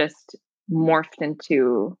 It's just morphed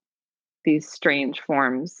into these strange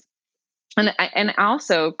forms. And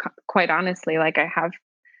also, quite honestly, like I have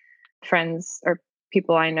friends or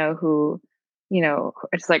people I know who,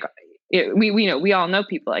 it's like we all know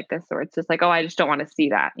people like this, or it's just like, oh, I just don't want to see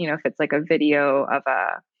that. If it's like a video of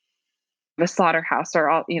a slaughterhouse or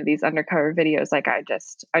all these undercover videos, like I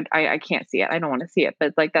can't see it. I don't want to see it.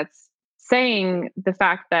 But like that's saying the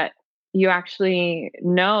fact that you actually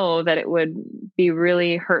know that it would be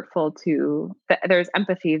really hurtful to there's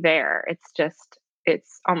empathy there.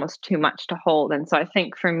 It's almost too much to hold. And so I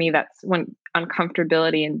think for me that's when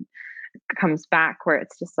uncomfortability and comes back, where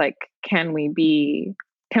it's just like, can we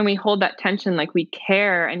hold that tension, like we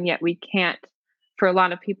care and yet we can't. For a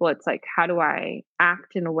lot of people it's like, how do I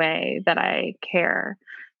act in a way that I care?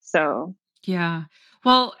 So Yeah.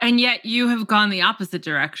 Well, and yet you have gone the opposite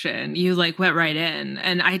direction. You like went right in.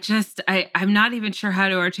 And I'm not even sure how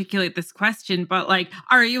to articulate this question, but like,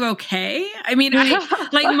 are you okay? I mean,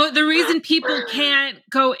 the reason people can't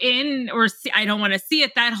go in or see, I don't want to see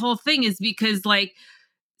it, that whole thing is because like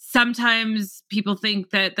sometimes people think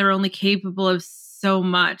that they're only capable of so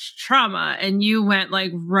much trauma, and you went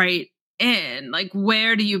like right in. Like,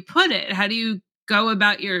 where do you put it? How do you go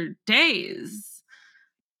about your days?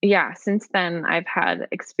 yeah, since then I've had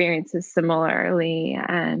experiences similarly,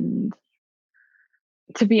 and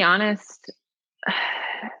to be honest,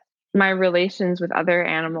 my relations with other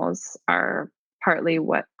animals are partly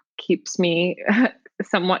what keeps me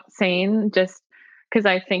somewhat sane. Just because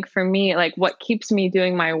I think for me, like what keeps me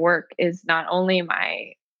doing my work is not only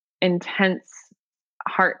my intense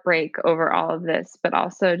heartbreak over all of this, but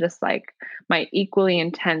also just like my equally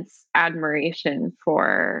intense admiration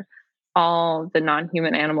for all the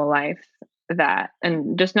non-human animal life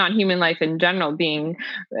and just non-human life in general being.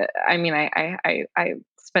 I mean, I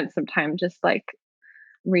spent some time just like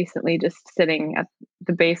recently just sitting at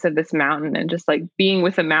the base of this mountain and just like being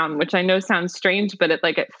with a mountain, which I know sounds strange, but it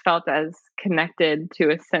felt as connected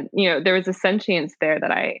to there was a sentience there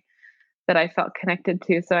that I felt connected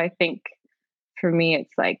to. So I think for me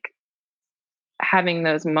it's like having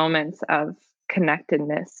those moments of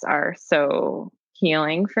connectedness are so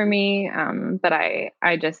healing for me. But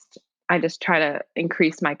I just try to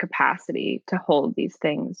increase my capacity to hold these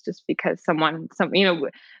things, just because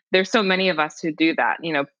there's so many of us who do that,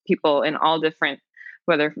 people in all different,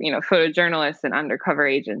 whether, photojournalists and undercover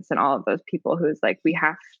agents and all of those people who's like,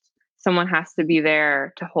 someone has to be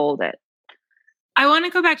there to hold it. I want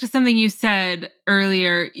to go back to something you said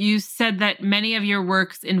earlier. You said that many of your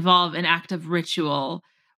works involve an act of ritual.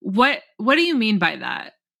 What do you mean by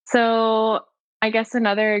that? So I guess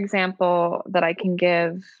another example that I can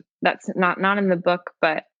give that's not in the book,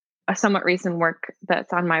 but a somewhat recent work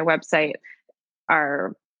that's on my website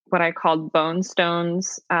are what I called bone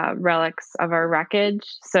stones, relics of our wreckage.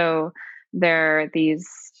 So they're these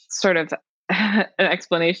sort of an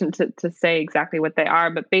explanation to say exactly what they are.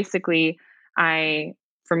 But basically,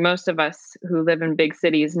 for most of us who live in big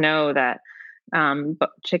cities, know that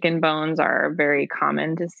chicken bones are very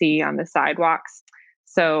common to see on the sidewalks.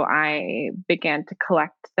 So I began to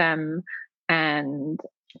collect them and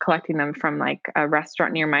collecting them from like a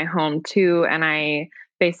restaurant near my home too. And I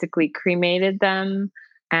basically cremated them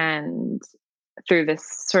and through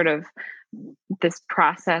this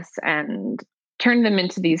process and turned them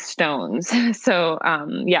into these stones. So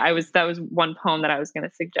yeah, that was one poem that I was going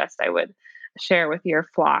to suggest I would share with your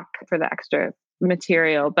flock for the extra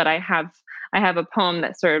material. But I have a poem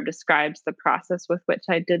that sort of describes the process with which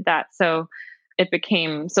I did that. So it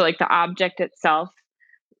became so like the object itself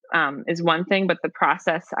is one thing, but the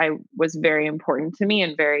process I was very important to me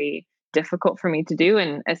and very difficult for me to do,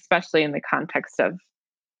 and especially in the context of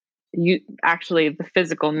you actually the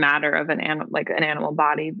physical matter of an animal, like an animal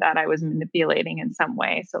body that I was manipulating in some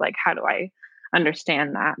way. So like, how do I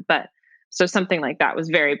understand that? But so something like that was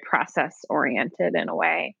very process oriented in a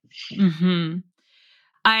way. Mm-hmm.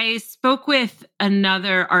 I spoke with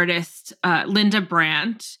another artist, Linda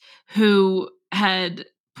Brandt, who had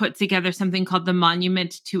put together something called The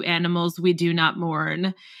Monument to Animals We Do Not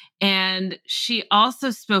Mourn. And she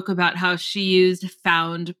also spoke about how she used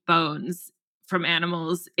found bones from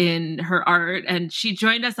animals in her art. And she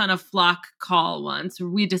joined us on a flock call once where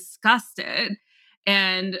we discussed it.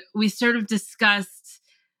 And we sort of discussed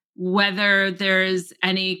whether there's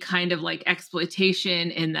any kind of like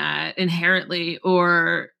exploitation in that inherently,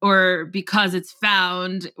 or because it's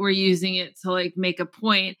found we're using it to like make a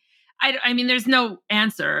point. I mean there's no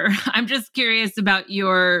answer. I'm just curious about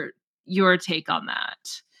your take on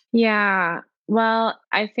that. Yeah. Well,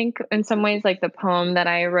 I think in some ways, like the poem that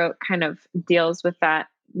I wrote kind of deals with that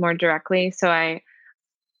more directly. So I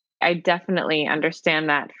definitely understand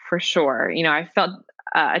that for sure. You know, I felt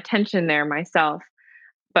a tension there myself,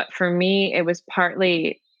 but for me, it was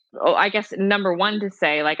partly, oh, I guess number one to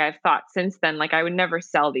say, like I've thought since then, like I would never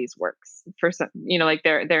sell these works for some, you know, like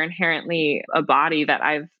they're inherently a body that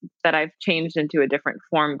I've changed into a different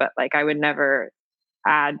form, but like I would never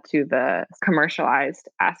add to the commercialized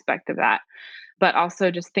aspect of that. But also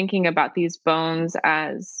just thinking about these bones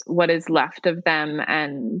as what is left of them,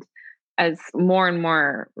 and as more and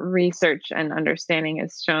more research and understanding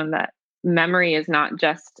has shown that memory is not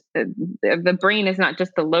just the brain is not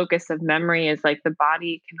just the locus of memory, is like the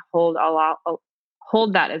body can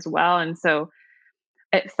hold that as well. And so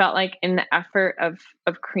it felt like in the effort of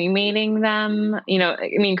cremating them, you know,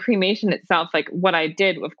 I mean cremation itself, like what I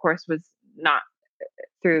did of course was not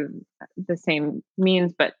through the same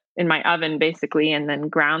means, but in my oven basically, and then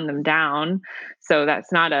ground them down. So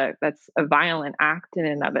that's a violent act in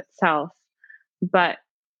and of itself. But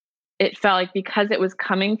it felt like because it was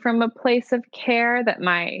coming from a place of care that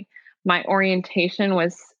my orientation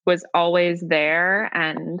was always there,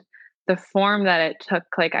 and the form that it took,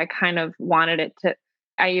 like I kind of wanted it to,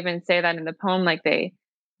 I even say that in the poem, like the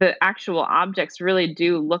actual objects really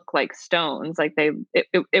do look like stones, like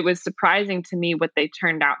it was surprising to me what they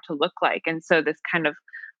turned out to look like. And so this kind of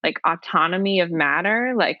like autonomy of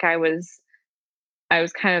matter, like I was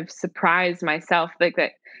kind of surprised myself, like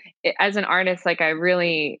that as an artist, like I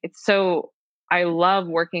really, I love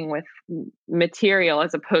working with material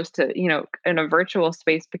as opposed to, you know, in a virtual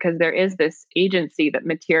space, because there is this agency that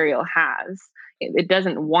material has. It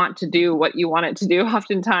doesn't want to do what you want it to do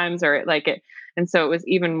oftentimes, or it. And so it was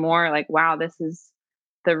even more like, wow, this is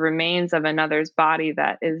the remains of another's body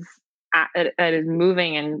that that is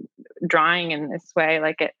moving and drawing in this way.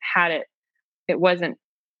 Like it wasn't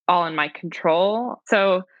all in my control.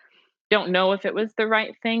 So don't know if it was the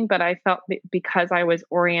right thing, but I felt because I was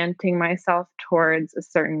orienting myself towards a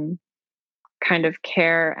certain kind of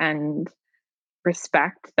care and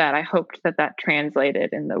respect, that I hoped that translated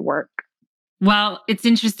in the work. Well, it's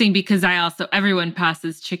interesting because everyone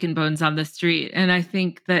passes chicken bones on the street. And I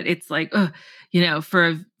think that it's like, you know,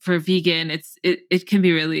 for a vegan, it can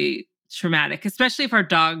be really traumatic, especially if our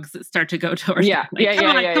dogs start to go towards Yeah. it.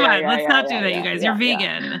 Like, come on, let's not do that, you guys. You're Yeah.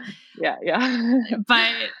 vegan. Yeah.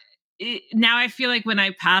 But now I feel like when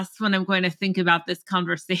I'm going to think about this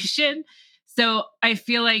conversation, so I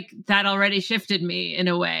feel like that already shifted me in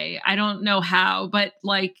a way. I don't know how, but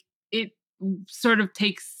like it sort of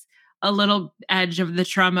takes a little edge of the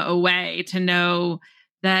trauma away to know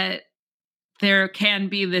that there can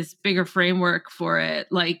be this bigger framework for it.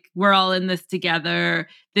 Like we're all in this together.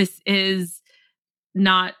 This is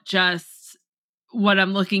not just what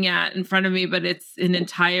I'm looking at in front of me, but it's an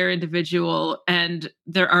entire individual, and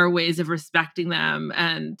there are ways of respecting them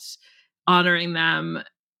and honoring them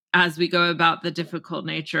as we go about the difficult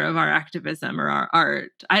nature of our activism or our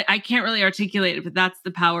art. I can't really articulate it, but that's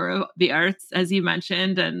the power of the arts, as you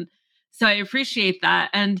mentioned. And so I appreciate that.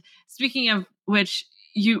 And speaking of which,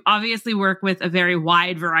 you obviously work with a very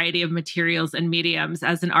wide variety of materials and mediums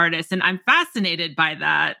as an artist, and I'm fascinated by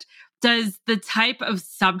that. Does the type of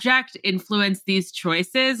subject influence these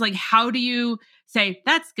choices? Like, how do you say,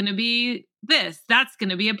 that's going to be this, that's going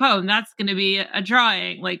to be a poem, that's going to be a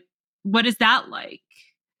drawing? Like, what is that like?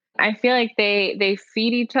 I feel like they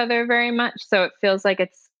feed each other very much, so it feels like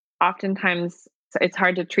it's oftentimes it's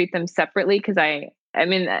hard to treat them separately because I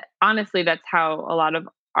mean honestly that's how a lot of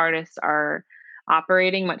artists are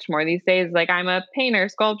operating much more these days. Like I'm a painter,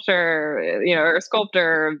 sculpture, or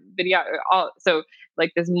sculptor, video, all so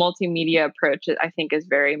like this multimedia approach I think is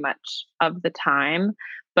very much of the time.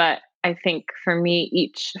 But I think for me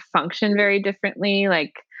each function very differently.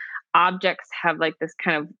 Like objects have like this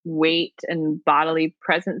kind of weight and bodily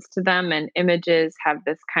presence to them, and images have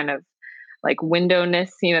this kind of like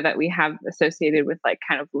windowness, that we have associated with like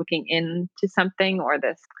kind of looking into something, or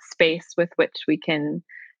this space with which we can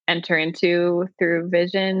enter into through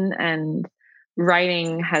vision. And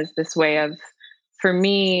writing has this way of, for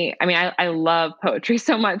me, I mean, I love poetry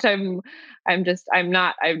so much. I'm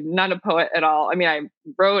not a poet at all. I mean, I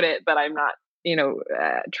wrote it, but I'm not,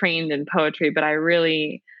 trained in poetry. But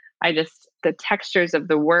I just the textures of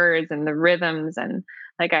the words and the rhythms, and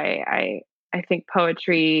like I think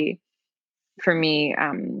poetry for me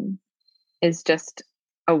is just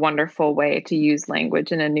a wonderful way to use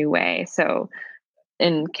language in a new way. So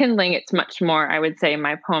in Kindling, it's much more, I would say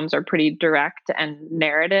my poems are pretty direct and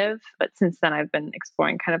narrative, but since then I've been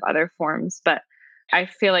exploring kind of other forms. But I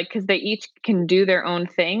feel like because they each can do their own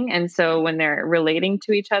thing. And so when they're relating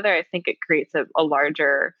to each other, I think it creates a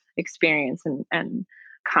larger experience and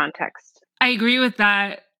context. I agree with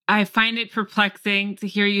that. I find it perplexing to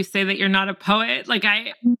hear you say that you're not a poet. Like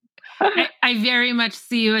I very much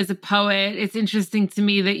see you as a poet. It's interesting to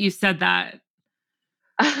me that you said that.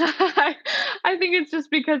 I think it's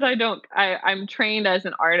just because I'm trained as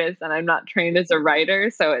an artist and I'm not trained as a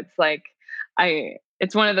writer. So it's like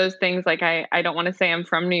it's one of those things like I don't want to say I'm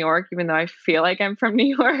from New York, even though I feel like I'm from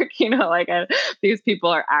New York, like these people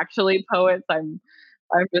are actually poets. I'm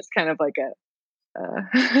just kind of like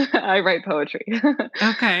I write poetry.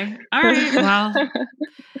 Okay. All right. Well,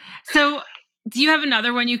 so do you have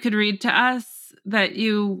another one you could read to us that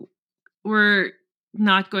you were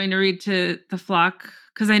not going to read to the flock?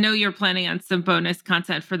 Because I know you're planning on some bonus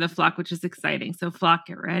content for the flock, which is exciting. So flock,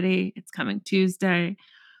 get ready. It's coming Tuesday.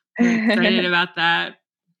 Very excited about that.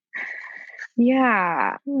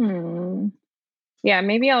 Yeah. Yeah,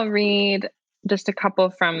 maybe I'll read just a couple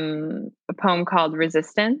from a poem called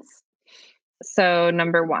Resistance. So,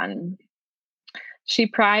 number 1. She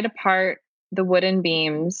pried apart the wooden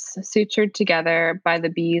beams sutured together by the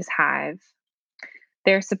bees' hive.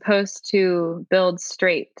 They're supposed to build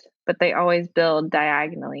straight, but they always build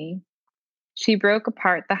diagonally. She broke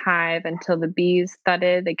apart the hive until the bees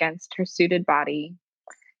thudded against her suited body.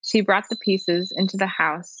 She brought the pieces into the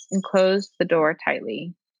house and closed the door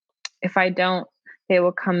tightly. If I don't, they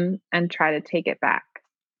will come and try to take it back.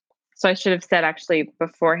 So I should have said actually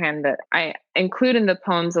beforehand that I include in the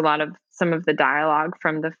poems a lot of some of the dialogue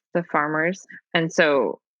from the farmers. And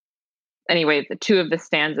so anyway, the 2 of the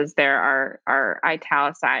stanzas there are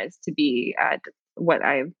italicized to be what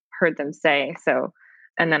I've heard them say. So,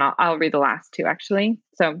 and then I'll read the last 2 actually.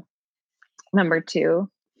 So number 2,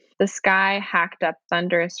 the sky hacked up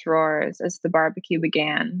thunderous roars as the barbecue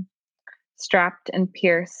began. Strapped and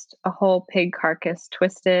pierced, a whole pig carcass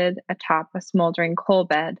twisted atop a smoldering coal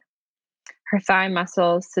bed. Her thigh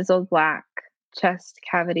muscles sizzled black, chest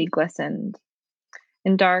cavity glistened.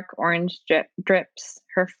 In dark orange drips,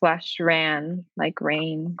 her flesh ran like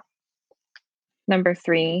rain. Number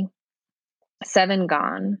 3, 7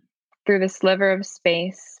 gone. Through the sliver of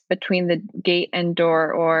space between the gate and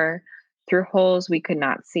door, or through holes we could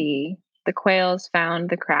not see, the quails found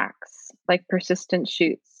the cracks, like persistent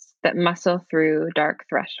shoots that muscle through dark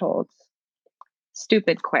thresholds.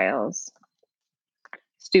 Stupid quails.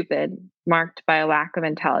 Stupid, marked by a lack of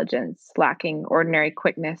intelligence, lacking ordinary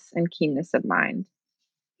quickness and keenness of mind.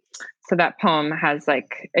 So that poem has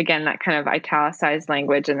like, again, that kind of italicized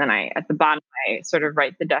language. And then at the bottom, I sort of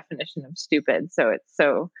write the definition of stupid.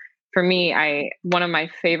 So for me, one of my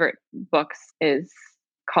favorite books is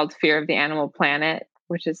called Fear of the Animal Planet,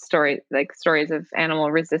 which is stories of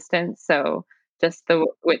animal resistance. So just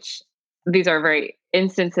which these are very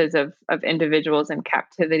instances of individuals in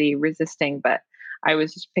captivity resisting, but I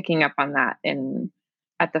was just picking up on that in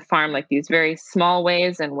at the farm, like these very small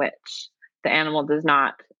ways in which the animal does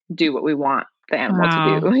not do what we want the animal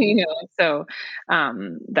to do, Wow. So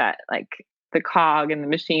that like the cog in the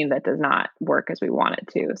machine that does not work as we want it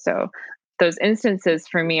to. So those instances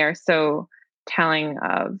for me are so telling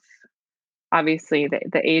of obviously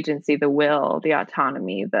the agency, the will, the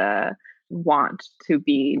autonomy, the want to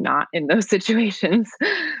be not in those situations.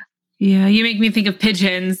 Yeah, you make me think of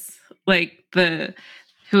pigeons, like the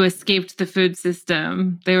who escaped the food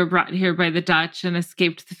system. They were brought here by the Dutch and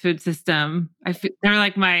escaped the food system. They're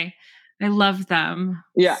like I love them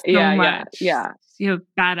Yeah, so yeah, yeah, much. yeah.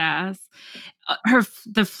 Badass.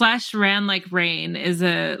 The flesh ran like rain is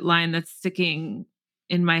a line that's sticking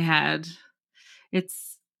in my head.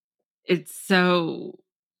 It's it's so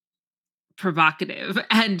provocative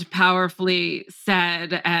and powerfully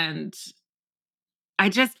said, and I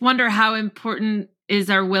just wonder how important is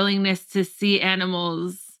our willingness to see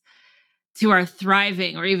animals to our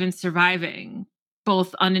thriving or even surviving,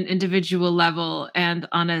 both on an individual level and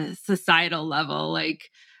on a societal level. Like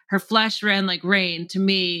her flesh ran like rain. To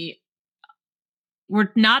me,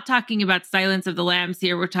 we're not talking about Silence of the Lambs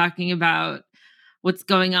here. We're talking about what's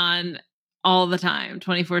going on all the time,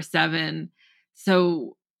 24/7.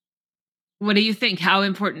 So what do you think? How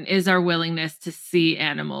important is our willingness to see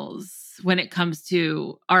animals when it comes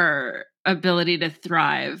to our ability to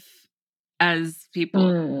thrive as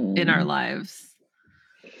people in our Mm. lives?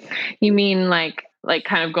 You mean like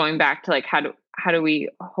kind of going back to like how do we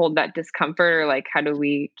hold that discomfort, or like how do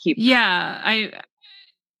we keep Yeah,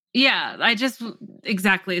 I just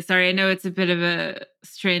exactly. Sorry, I know it's a bit of a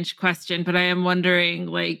strange question, but I am wondering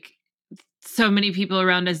like so many people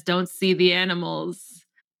around us don't see the animals.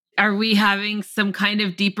 Are we having some kind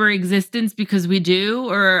of deeper existence because we do,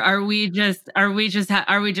 or are we just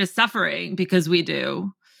suffering because we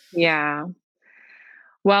do? yeah.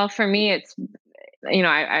 Well, for me it's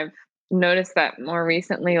I've noticed that more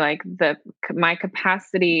recently, like my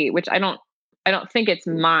capacity, which I don't think it's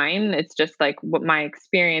mine. It's just like what my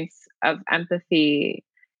experience of empathy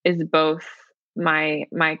is both my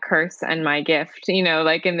curse and my gift.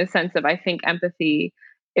 Like in the sense of I think empathy,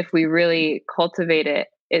 if we really cultivate it,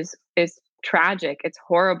 is tragic. It's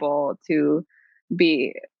horrible to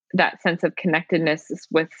be that sense of connectedness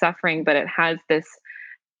with suffering, but it has this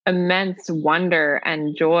immense wonder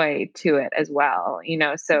and joy to it as well.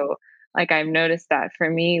 So like I've noticed that for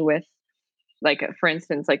me with like for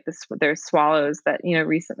instance like this there's swallows that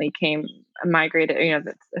recently came migrated,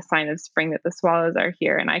 that's a sign of spring that the swallows are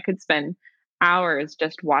here, and I could spend hours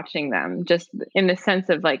just watching them, just in the sense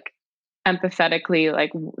of like empathetically,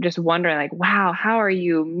 like just wondering like, wow, how are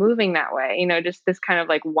you moving that way, just this kind of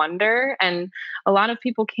like wonder. And a lot of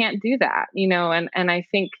people can't do that, and I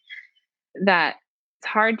think that it's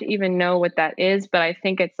hard to even know what that is, but I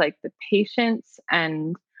think it's like the patience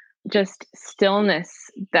and just stillness,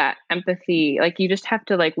 that empathy, like you just have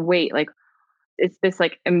to like wait, like it's this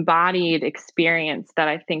like embodied experience that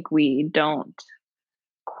I think we don't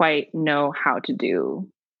quite know how to do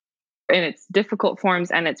in its difficult forms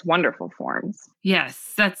and its wonderful forms.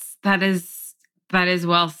 Yes, that is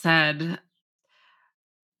well said.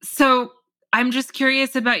 So, I'm just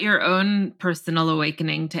curious about your own personal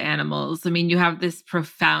awakening to animals. I mean, you have this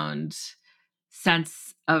profound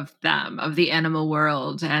sense of them, of the animal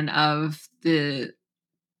world, and of the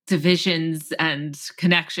divisions and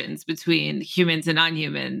connections between humans and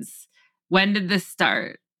non-humans. When did this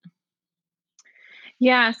start?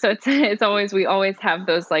 Yeah, so it's it's always we always have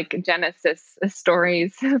those like Genesis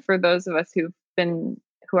stories for those of us who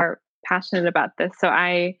are passionate about this. So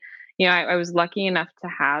I was lucky enough to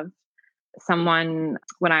have someone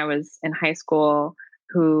when I was in high school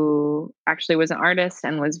who actually was an artist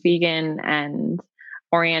and was vegan and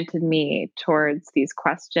oriented me towards these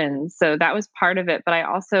questions. So that was part of it. But I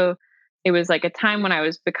also, it was like a time when I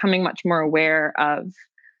was becoming much more aware of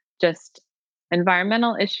just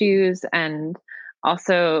environmental issues, and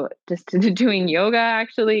also just doing yoga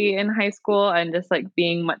actually in high school, and just like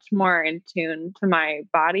being much more in tune to my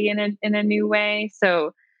body in a new way.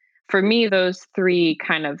 So for me, those three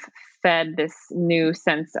kind of fed this new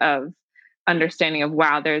sense of understanding of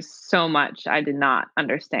wow, there's so much I did not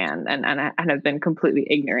understand, and have been completely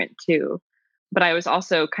ignorant to. But I was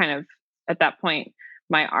also kind of at that point,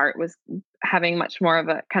 my art was having much more of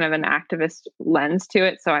a kind of an activist lens to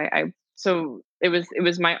it. So it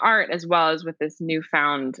was my art as well as with this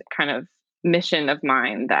newfound kind of mission of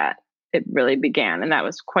mine that it really began, and that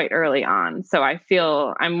was quite early on. So I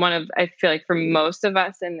feel like for most of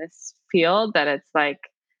us in this field that it's like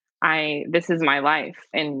this is my life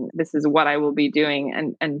and this is what I will be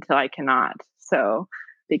doing until I cannot. So,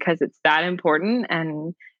 because it's that important,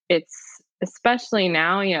 and it's especially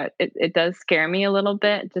now, it does scare me a little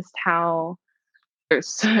bit just how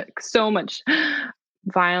there's so much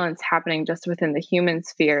violence happening just within the human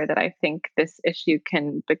sphere that I think this issue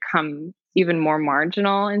can become even more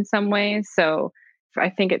marginal in some ways. So I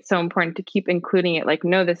think it's so important to keep including it. Like,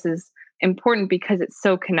 no, this is important because it's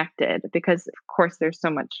so connected, because of course there's so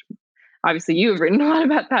much, obviously you've written a lot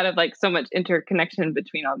about that, of like so much interconnection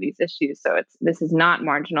between all these issues. So this is not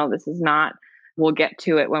marginal. This is not, we'll get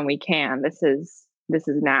to it when we can. This is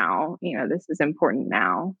now, this is important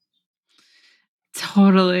now.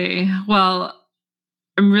 Totally. Well,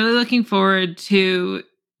 I'm really looking forward to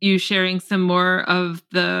you sharing some more of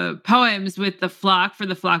the poems with the Flock for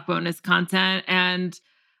the Flock bonus content. And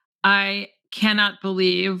I cannot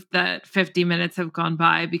believe that 50 minutes have gone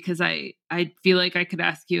by, because I feel like I could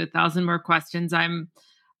ask you 1,000 more questions. I'm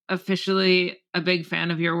officially a big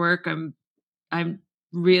fan of your work. I'm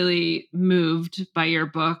really moved by your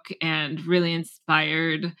book and really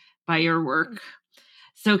inspired by your work.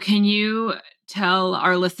 So can you tell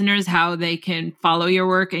our listeners how they can follow your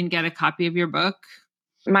work and get a copy of your book?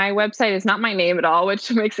 My website is not my name at all,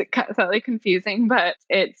 which makes it slightly confusing, but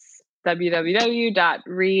it's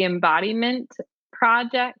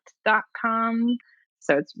www.reembodimentproject.com.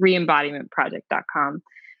 So it's reembodimentproject.com.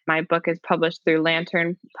 My book is published through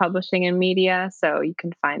Lantern Publishing and Media, so you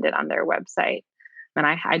can find it on their website. And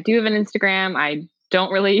I do have an Instagram. I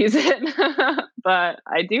don't really use it, but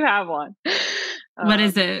I do have one. What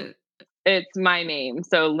is it? It's my name.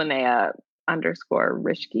 So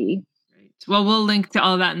Linnea_Rishke. Well, we'll link to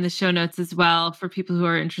all that in the show notes as well for people who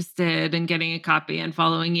are interested in getting a copy and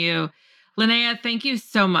following you. Linnea, thank you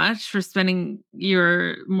so much for spending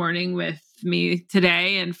your morning with me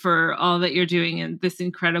today and for all that you're doing in this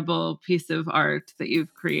incredible piece of art that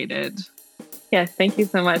you've created. Yes, thank you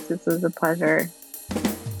so much. This was a pleasure.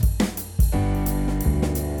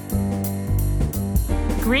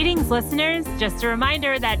 Greetings, listeners. Just a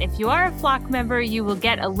reminder that if you are a Flock member, you will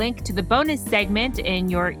get a link to the bonus segment in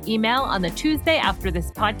your email on the Tuesday after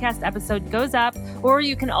this podcast episode goes up, or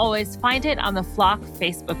you can always find it on the Flock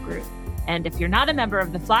Facebook group. And if you're not a member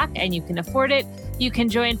of the Flock and you can afford it, you can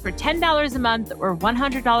join for $10 a month or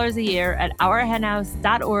 $100 a year at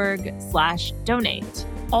ourhenhouse.org/donate.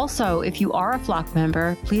 Also, if you are a Flock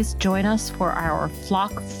member, please join us for our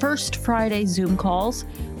Flock First Friday Zoom calls,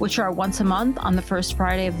 which are once a month on the first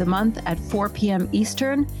Friday of the month at 4 p.m.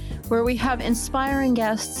 Eastern, where we have inspiring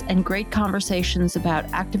guests and great conversations about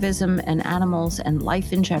activism and animals and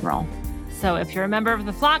life in general. So if you're a member of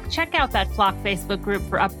the Flock, check out that Flock Facebook group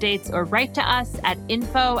for updates or write to us at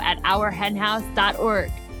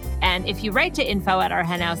info@ourhenhouse.org. And if you write to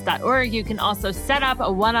info@ourhenhouse.org, you can also set up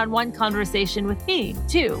a one-on-one conversation with me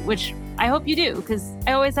too, which I hope you do, because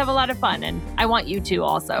I always have a lot of fun and I want you to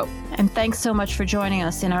also. And thanks so much for joining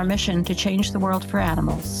us in our mission to change the world for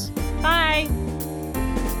animals. Bye.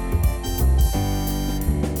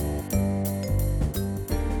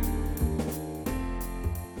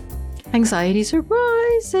 Anxieties are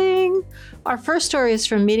rising. Our first story is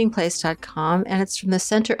from meetingplace.com, and it's from the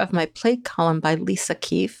center of my plate column by Lisa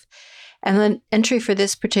Keefe. And the entry for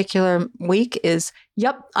this particular week is,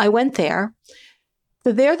 "Yep, I went there."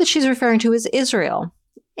 The there that she's referring to is Israel.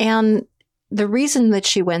 And the reason that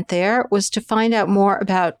she went there was to find out more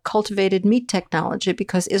about cultivated meat technology,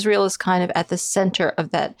 because Israel is kind of at the center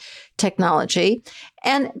of that technology.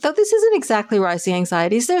 And though this isn't exactly rising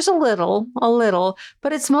anxieties, there's a little,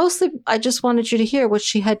 but it's mostly, I just wanted you to hear what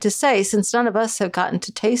she had to say, since none of us have gotten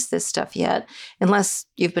to taste this stuff yet, unless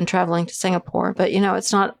you've been traveling to Singapore. But,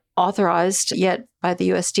 it's not authorized yet by the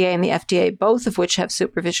USDA and the FDA, both of which have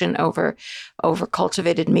supervision over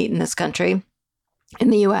cultivated meat in this country. In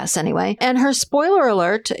the US anyway. And her spoiler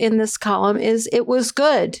alert in this column is it was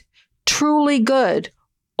good, truly good,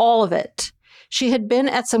 all of it. She had been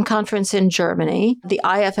at some conference in Germany, the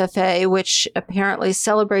IFFA, which apparently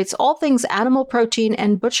celebrates all things animal protein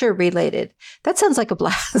and butcher related. That sounds like a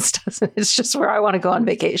blast, doesn't it? It's just where I want to go on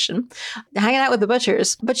vacation, hanging out with the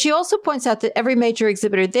butchers. But she also points out that every major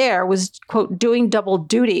exhibitor there was, quote, doing double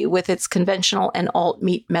duty with its conventional and alt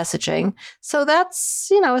meat messaging. So that's,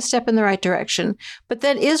 a step in the right direction. But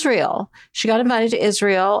then Israel, she got invited to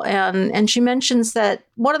Israel, and she mentions that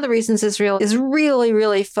one of the reasons Israel is really,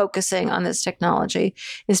 really focusing on this technology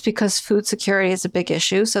is because food security is a big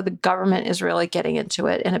issue. So the government is really getting into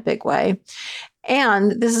it in a big way.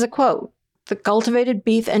 And this is a quote: "The cultivated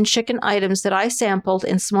beef and chicken items that I sampled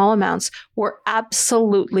in small amounts were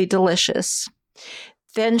absolutely delicious."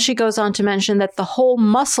 Then she goes on to mention that the whole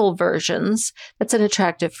muscle versions, that's an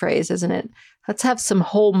attractive phrase, isn't it? Let's have some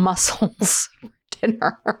whole mussels for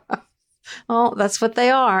dinner. Well, that's what they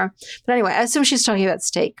are. But anyway, I assume she's talking about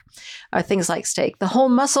steak, or things like steak. The whole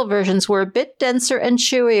muscle versions were a bit denser and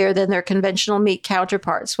chewier than their conventional meat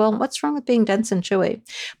counterparts. Well, what's wrong with being dense and chewy?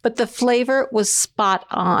 But the flavor was spot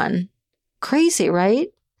on. Crazy, right?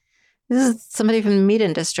 This is somebody from the meat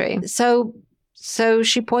industry. So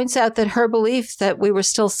she points out that her belief that we were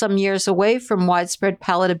still some years away from widespread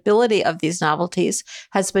palatability of these novelties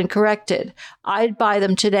has been corrected. I'd buy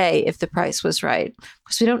them today if the price was right.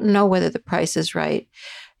 Because we don't know whether the price is right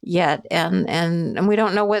yet. And we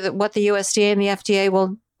don't know what the USDA and the FDA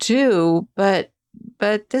will do, but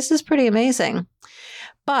this is pretty amazing.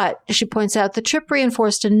 But she points out the trip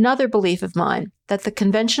reinforced another belief of mine, that the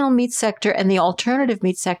conventional meat sector and the alternative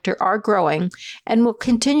meat sector are growing and will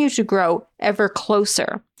continue to grow ever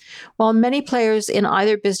closer. While many players in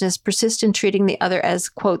either business persist in treating the other as,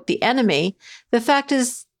 quote, the enemy, the fact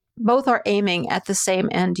is both are aiming at the same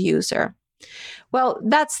end user. Well,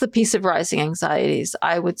 that's the piece of rising anxieties,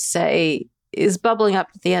 I would say, is bubbling up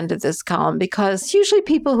at the end of this column, because usually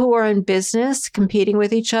people who are in business competing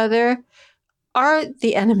with each other are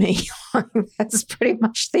the enemy. That's pretty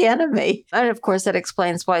much the enemy. And of course, that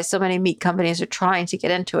explains why so many meat companies are trying to get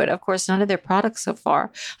into it. Of course, none of their products so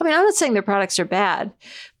far. I mean, I'm not saying their products are bad,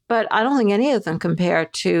 but I don't think any of them compare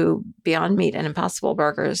to Beyond Meat and Impossible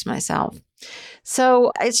Burgers myself.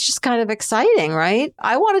 So it's just kind of exciting, right?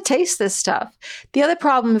 I want to taste this stuff. The other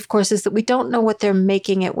problem, of course, is that we don't know what they're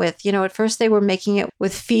making it with. You know, at first they were making it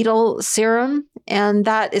with fetal serum, and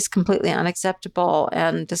that is completely unacceptable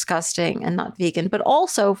and disgusting and not vegan, but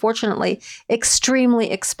also, fortunately, extremely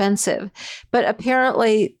expensive. But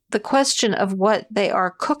apparently the question of what they are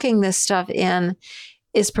cooking this stuff in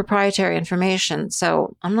is proprietary information.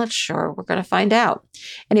 So I'm not sure. We're going to find out.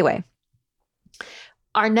 Anyway.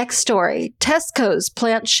 Our next story, Tesco's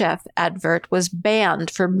Plant Chef advert was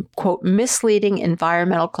banned for, quote, misleading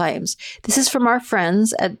environmental claims. This is from our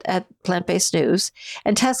friends at Plant-Based News.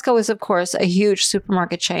 And Tesco is, of course, a huge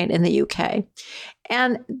supermarket chain in the UK.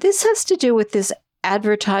 And this has to do with this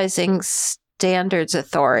advertising standards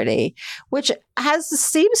authority, which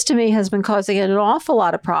seems to me has been causing an awful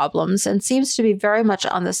lot of problems and seems to be very much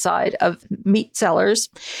on the side of meat sellers,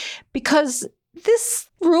 because this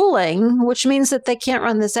ruling, which means that they can't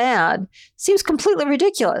run this ad, seems completely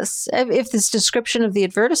ridiculous if this description of the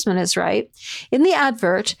advertisement is right. In the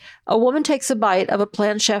advert, a woman takes a bite of a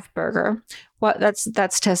Plant Chef burger. Well, that's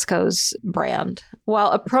Tesco's brand.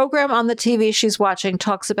 While a program on the TV she's watching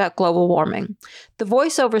talks about global warming. The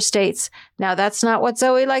voiceover states, now that's not what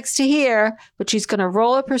Zoe likes to hear, but she's going to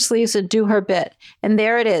roll up her sleeves and do her bit. And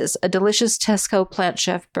there it is, a delicious Tesco Plant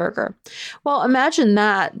Chef burger. Well, imagine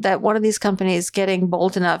that one of these companies getting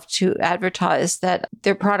bold enough to advertise that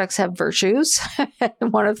their products have virtues.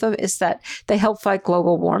 And one of them is that they help fight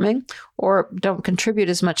global warming or don't contribute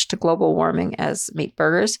as much to global warming as meat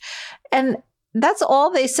burgers. And that's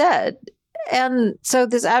all they said. And so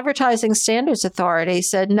this Advertising Standards Authority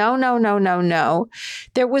said, no.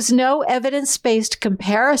 There was no evidence-based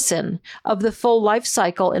comparison of the full life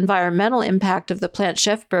cycle environmental impact of the Plant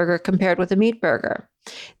Chef burger compared with a meat burger.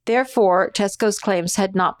 Therefore, Tesco's claims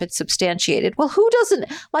had not been substantiated. Well, who doesn't?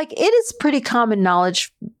 Like, it is pretty common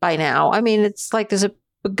knowledge by now. I mean, it's like there's a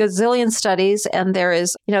gazillion studies, and there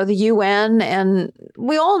is, the UN, and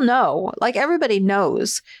we all know, like everybody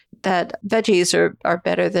knows that veggies are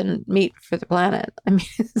better than meat for the planet. I mean,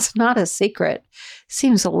 it's not a secret.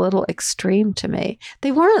 Seems a little extreme to me.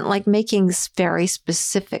 They weren't like making very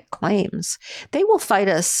specific claims. They will fight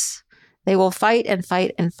us. They will fight and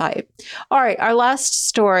fight and fight. All right, our last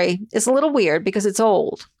story is a little weird because it's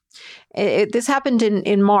old. This happened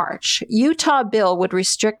in March. Utah bill would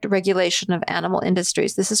restrict regulation of animal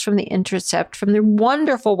industries. This is from The Intercept, from the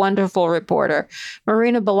wonderful, wonderful reporter,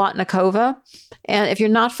 Marina Bolotnikova. And if you're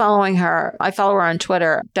not following her, I follow her on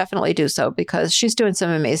Twitter. Definitely do so because she's doing some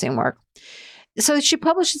amazing work. So she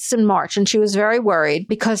published this in March, and she was very worried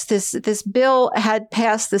because this bill had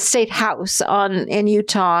passed the state house in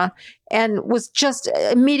Utah and was just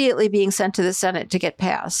immediately being sent to the Senate to get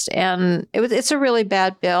passed. And it's a really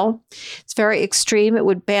bad bill. It's very extreme. It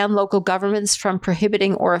would ban local governments from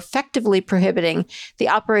prohibiting or effectively prohibiting the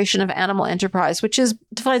operation of animal enterprise, which is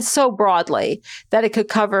defined so broadly that it could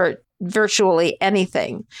cover virtually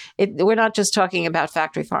anything. We're not just talking about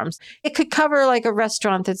factory farms. It could cover like a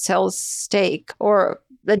restaurant that sells steak or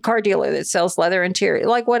a car dealer that sells leather interior,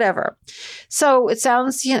 like whatever. So it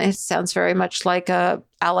sounds very much like a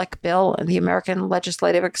ALEC bill in the American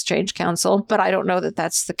Legislative Exchange Council, but I don't know that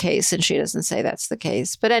that's the case, and she doesn't say that's the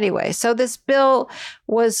case. But anyway, so this bill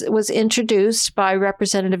was introduced by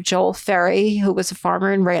Representative Joel Ferry, who was a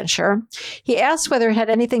farmer and rancher. He asked whether it had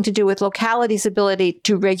anything to do with localities' ability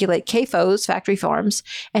to regulate CAFOs, factory farms,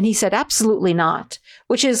 and he said absolutely not,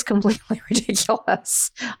 which is completely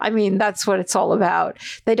ridiculous. I mean, that's what it's all about.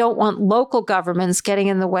 They don't want local governments getting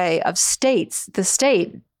in the way of states. The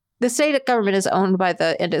state government is owned by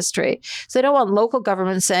the industry. So they don't want local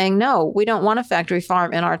governments saying, no, we don't want a factory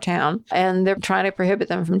farm in our town. And they're trying to prohibit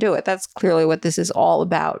them from doing it. That's clearly what this is all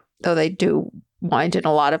about, though they do wind in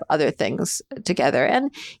a lot of other things together.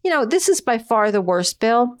 And, this is by far the worst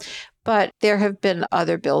bill, but there have been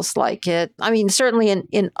other bills like it. I mean, certainly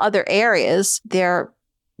in other areas, there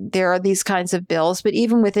are these kinds of bills, but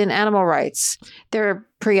even within animal rights, there are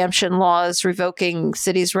preemption laws revoking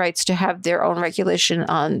cities' rights to have their own regulation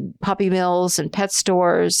on puppy mills and pet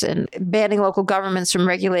stores and banning local governments from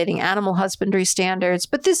regulating animal husbandry standards.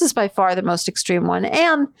 But this is by far the most extreme one.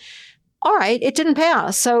 And all right, it didn't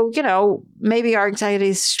pass. So, maybe our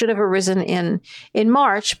anxieties should have arisen in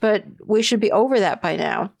March, but we should be over that by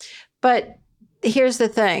now. But here's the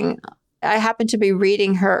thing. I happened to be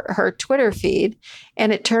reading her Twitter feed,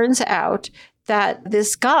 and it turns out that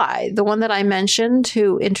this guy, the one that I mentioned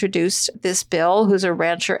who introduced this bill, who's a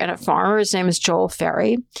rancher and a farmer, his name is Joel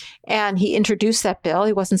Ferry, and he introduced that bill.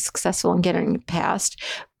 He wasn't successful in getting it passed.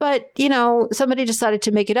 But, somebody decided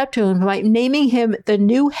to make it up to him by naming him the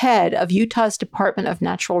new head of Utah's Department of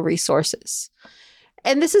Natural Resources.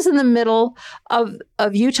 And this is in the middle of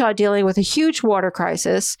Utah dealing with a huge water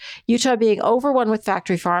crisis, Utah being overrun with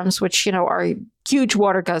factory farms, which, are huge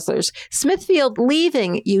water guzzlers. Smithfield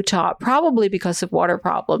leaving Utah, probably because of water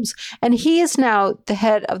problems. And he is now the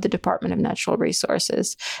head of the Department of Natural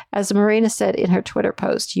Resources. As Marina said in her Twitter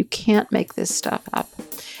post, you can't make this stuff up.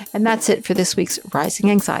 And that's it for this week's Rising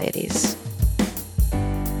Anxieties.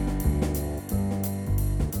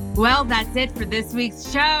 Well, that's it for this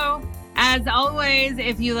week's show. As always,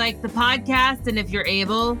 if you like the podcast and if you're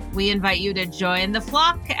able, we invite you to join the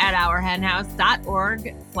flock at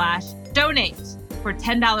ourhenhouse.org/donate for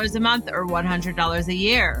 $10 a month or $100 a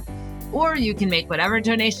year. Or you can make whatever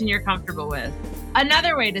donation you're comfortable with.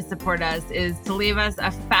 Another way to support us is to leave us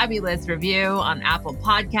a fabulous review on Apple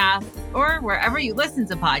Podcasts or wherever you listen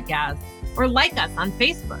to podcasts, or like us on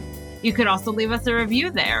Facebook. You could also leave us a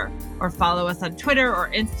review there, or follow us on Twitter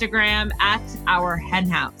or Instagram at Our Hen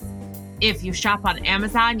House. If you shop on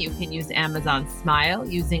Amazon, you can use Amazon Smile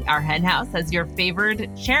using Our Hen House as your favored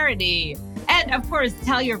charity. And of course,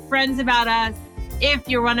 tell your friends about us. If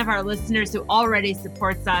you're one of our listeners who already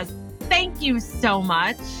supports us, thank you so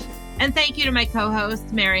much. And thank you to my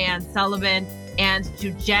co-host, Marianne Sullivan, and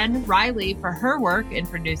to Jen Riley for her work in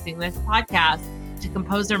producing this podcast, to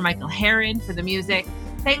composer Michael Herron for the music.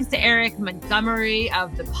 Thanks to Eric Montgomery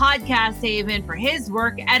of the Podcast Haven for his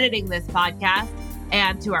work editing this podcast,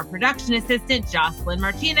 and to our production assistant, Jocelyn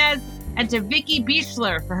Martinez, and to Vicky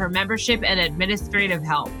Bichler for her membership and administrative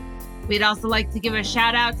help. We'd also like to give a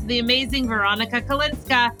shout out to the amazing Veronica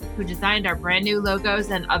Kalinska, who designed our brand new logos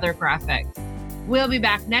and other graphics. We'll be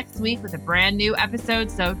back next week with a brand new episode,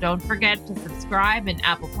 so don't forget to subscribe in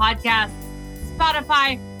Apple Podcasts,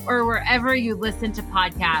 Spotify, or wherever you listen to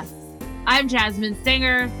podcasts. I'm Jasmine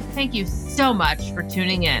Singer. Thank you so much for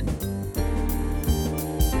tuning in.